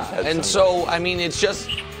 But yeah, and so I mean, it's just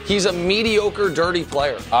he's a mediocre, dirty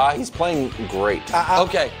player. He's playing great.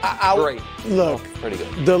 Okay, great. Look, pretty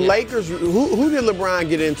good. The Lakers. Who did LeBron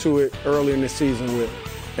get into it earlier in the season with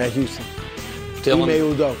at Houston? Dylan.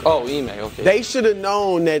 Ime Udoka. Oh, Ime, okay. They should have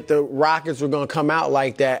known that the Rockets were going to come out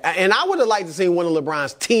like that. And I would have liked to see one of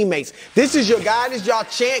LeBron's teammates. This is your guy. This y'all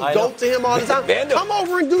chant. Go to him all the time. Come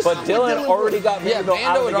over and do something. But Dylan already got Vando out of the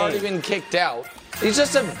had already game. been kicked out. He's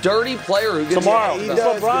just a dirty player who gets Tomorrow,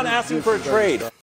 out. LeBron asking for a trade.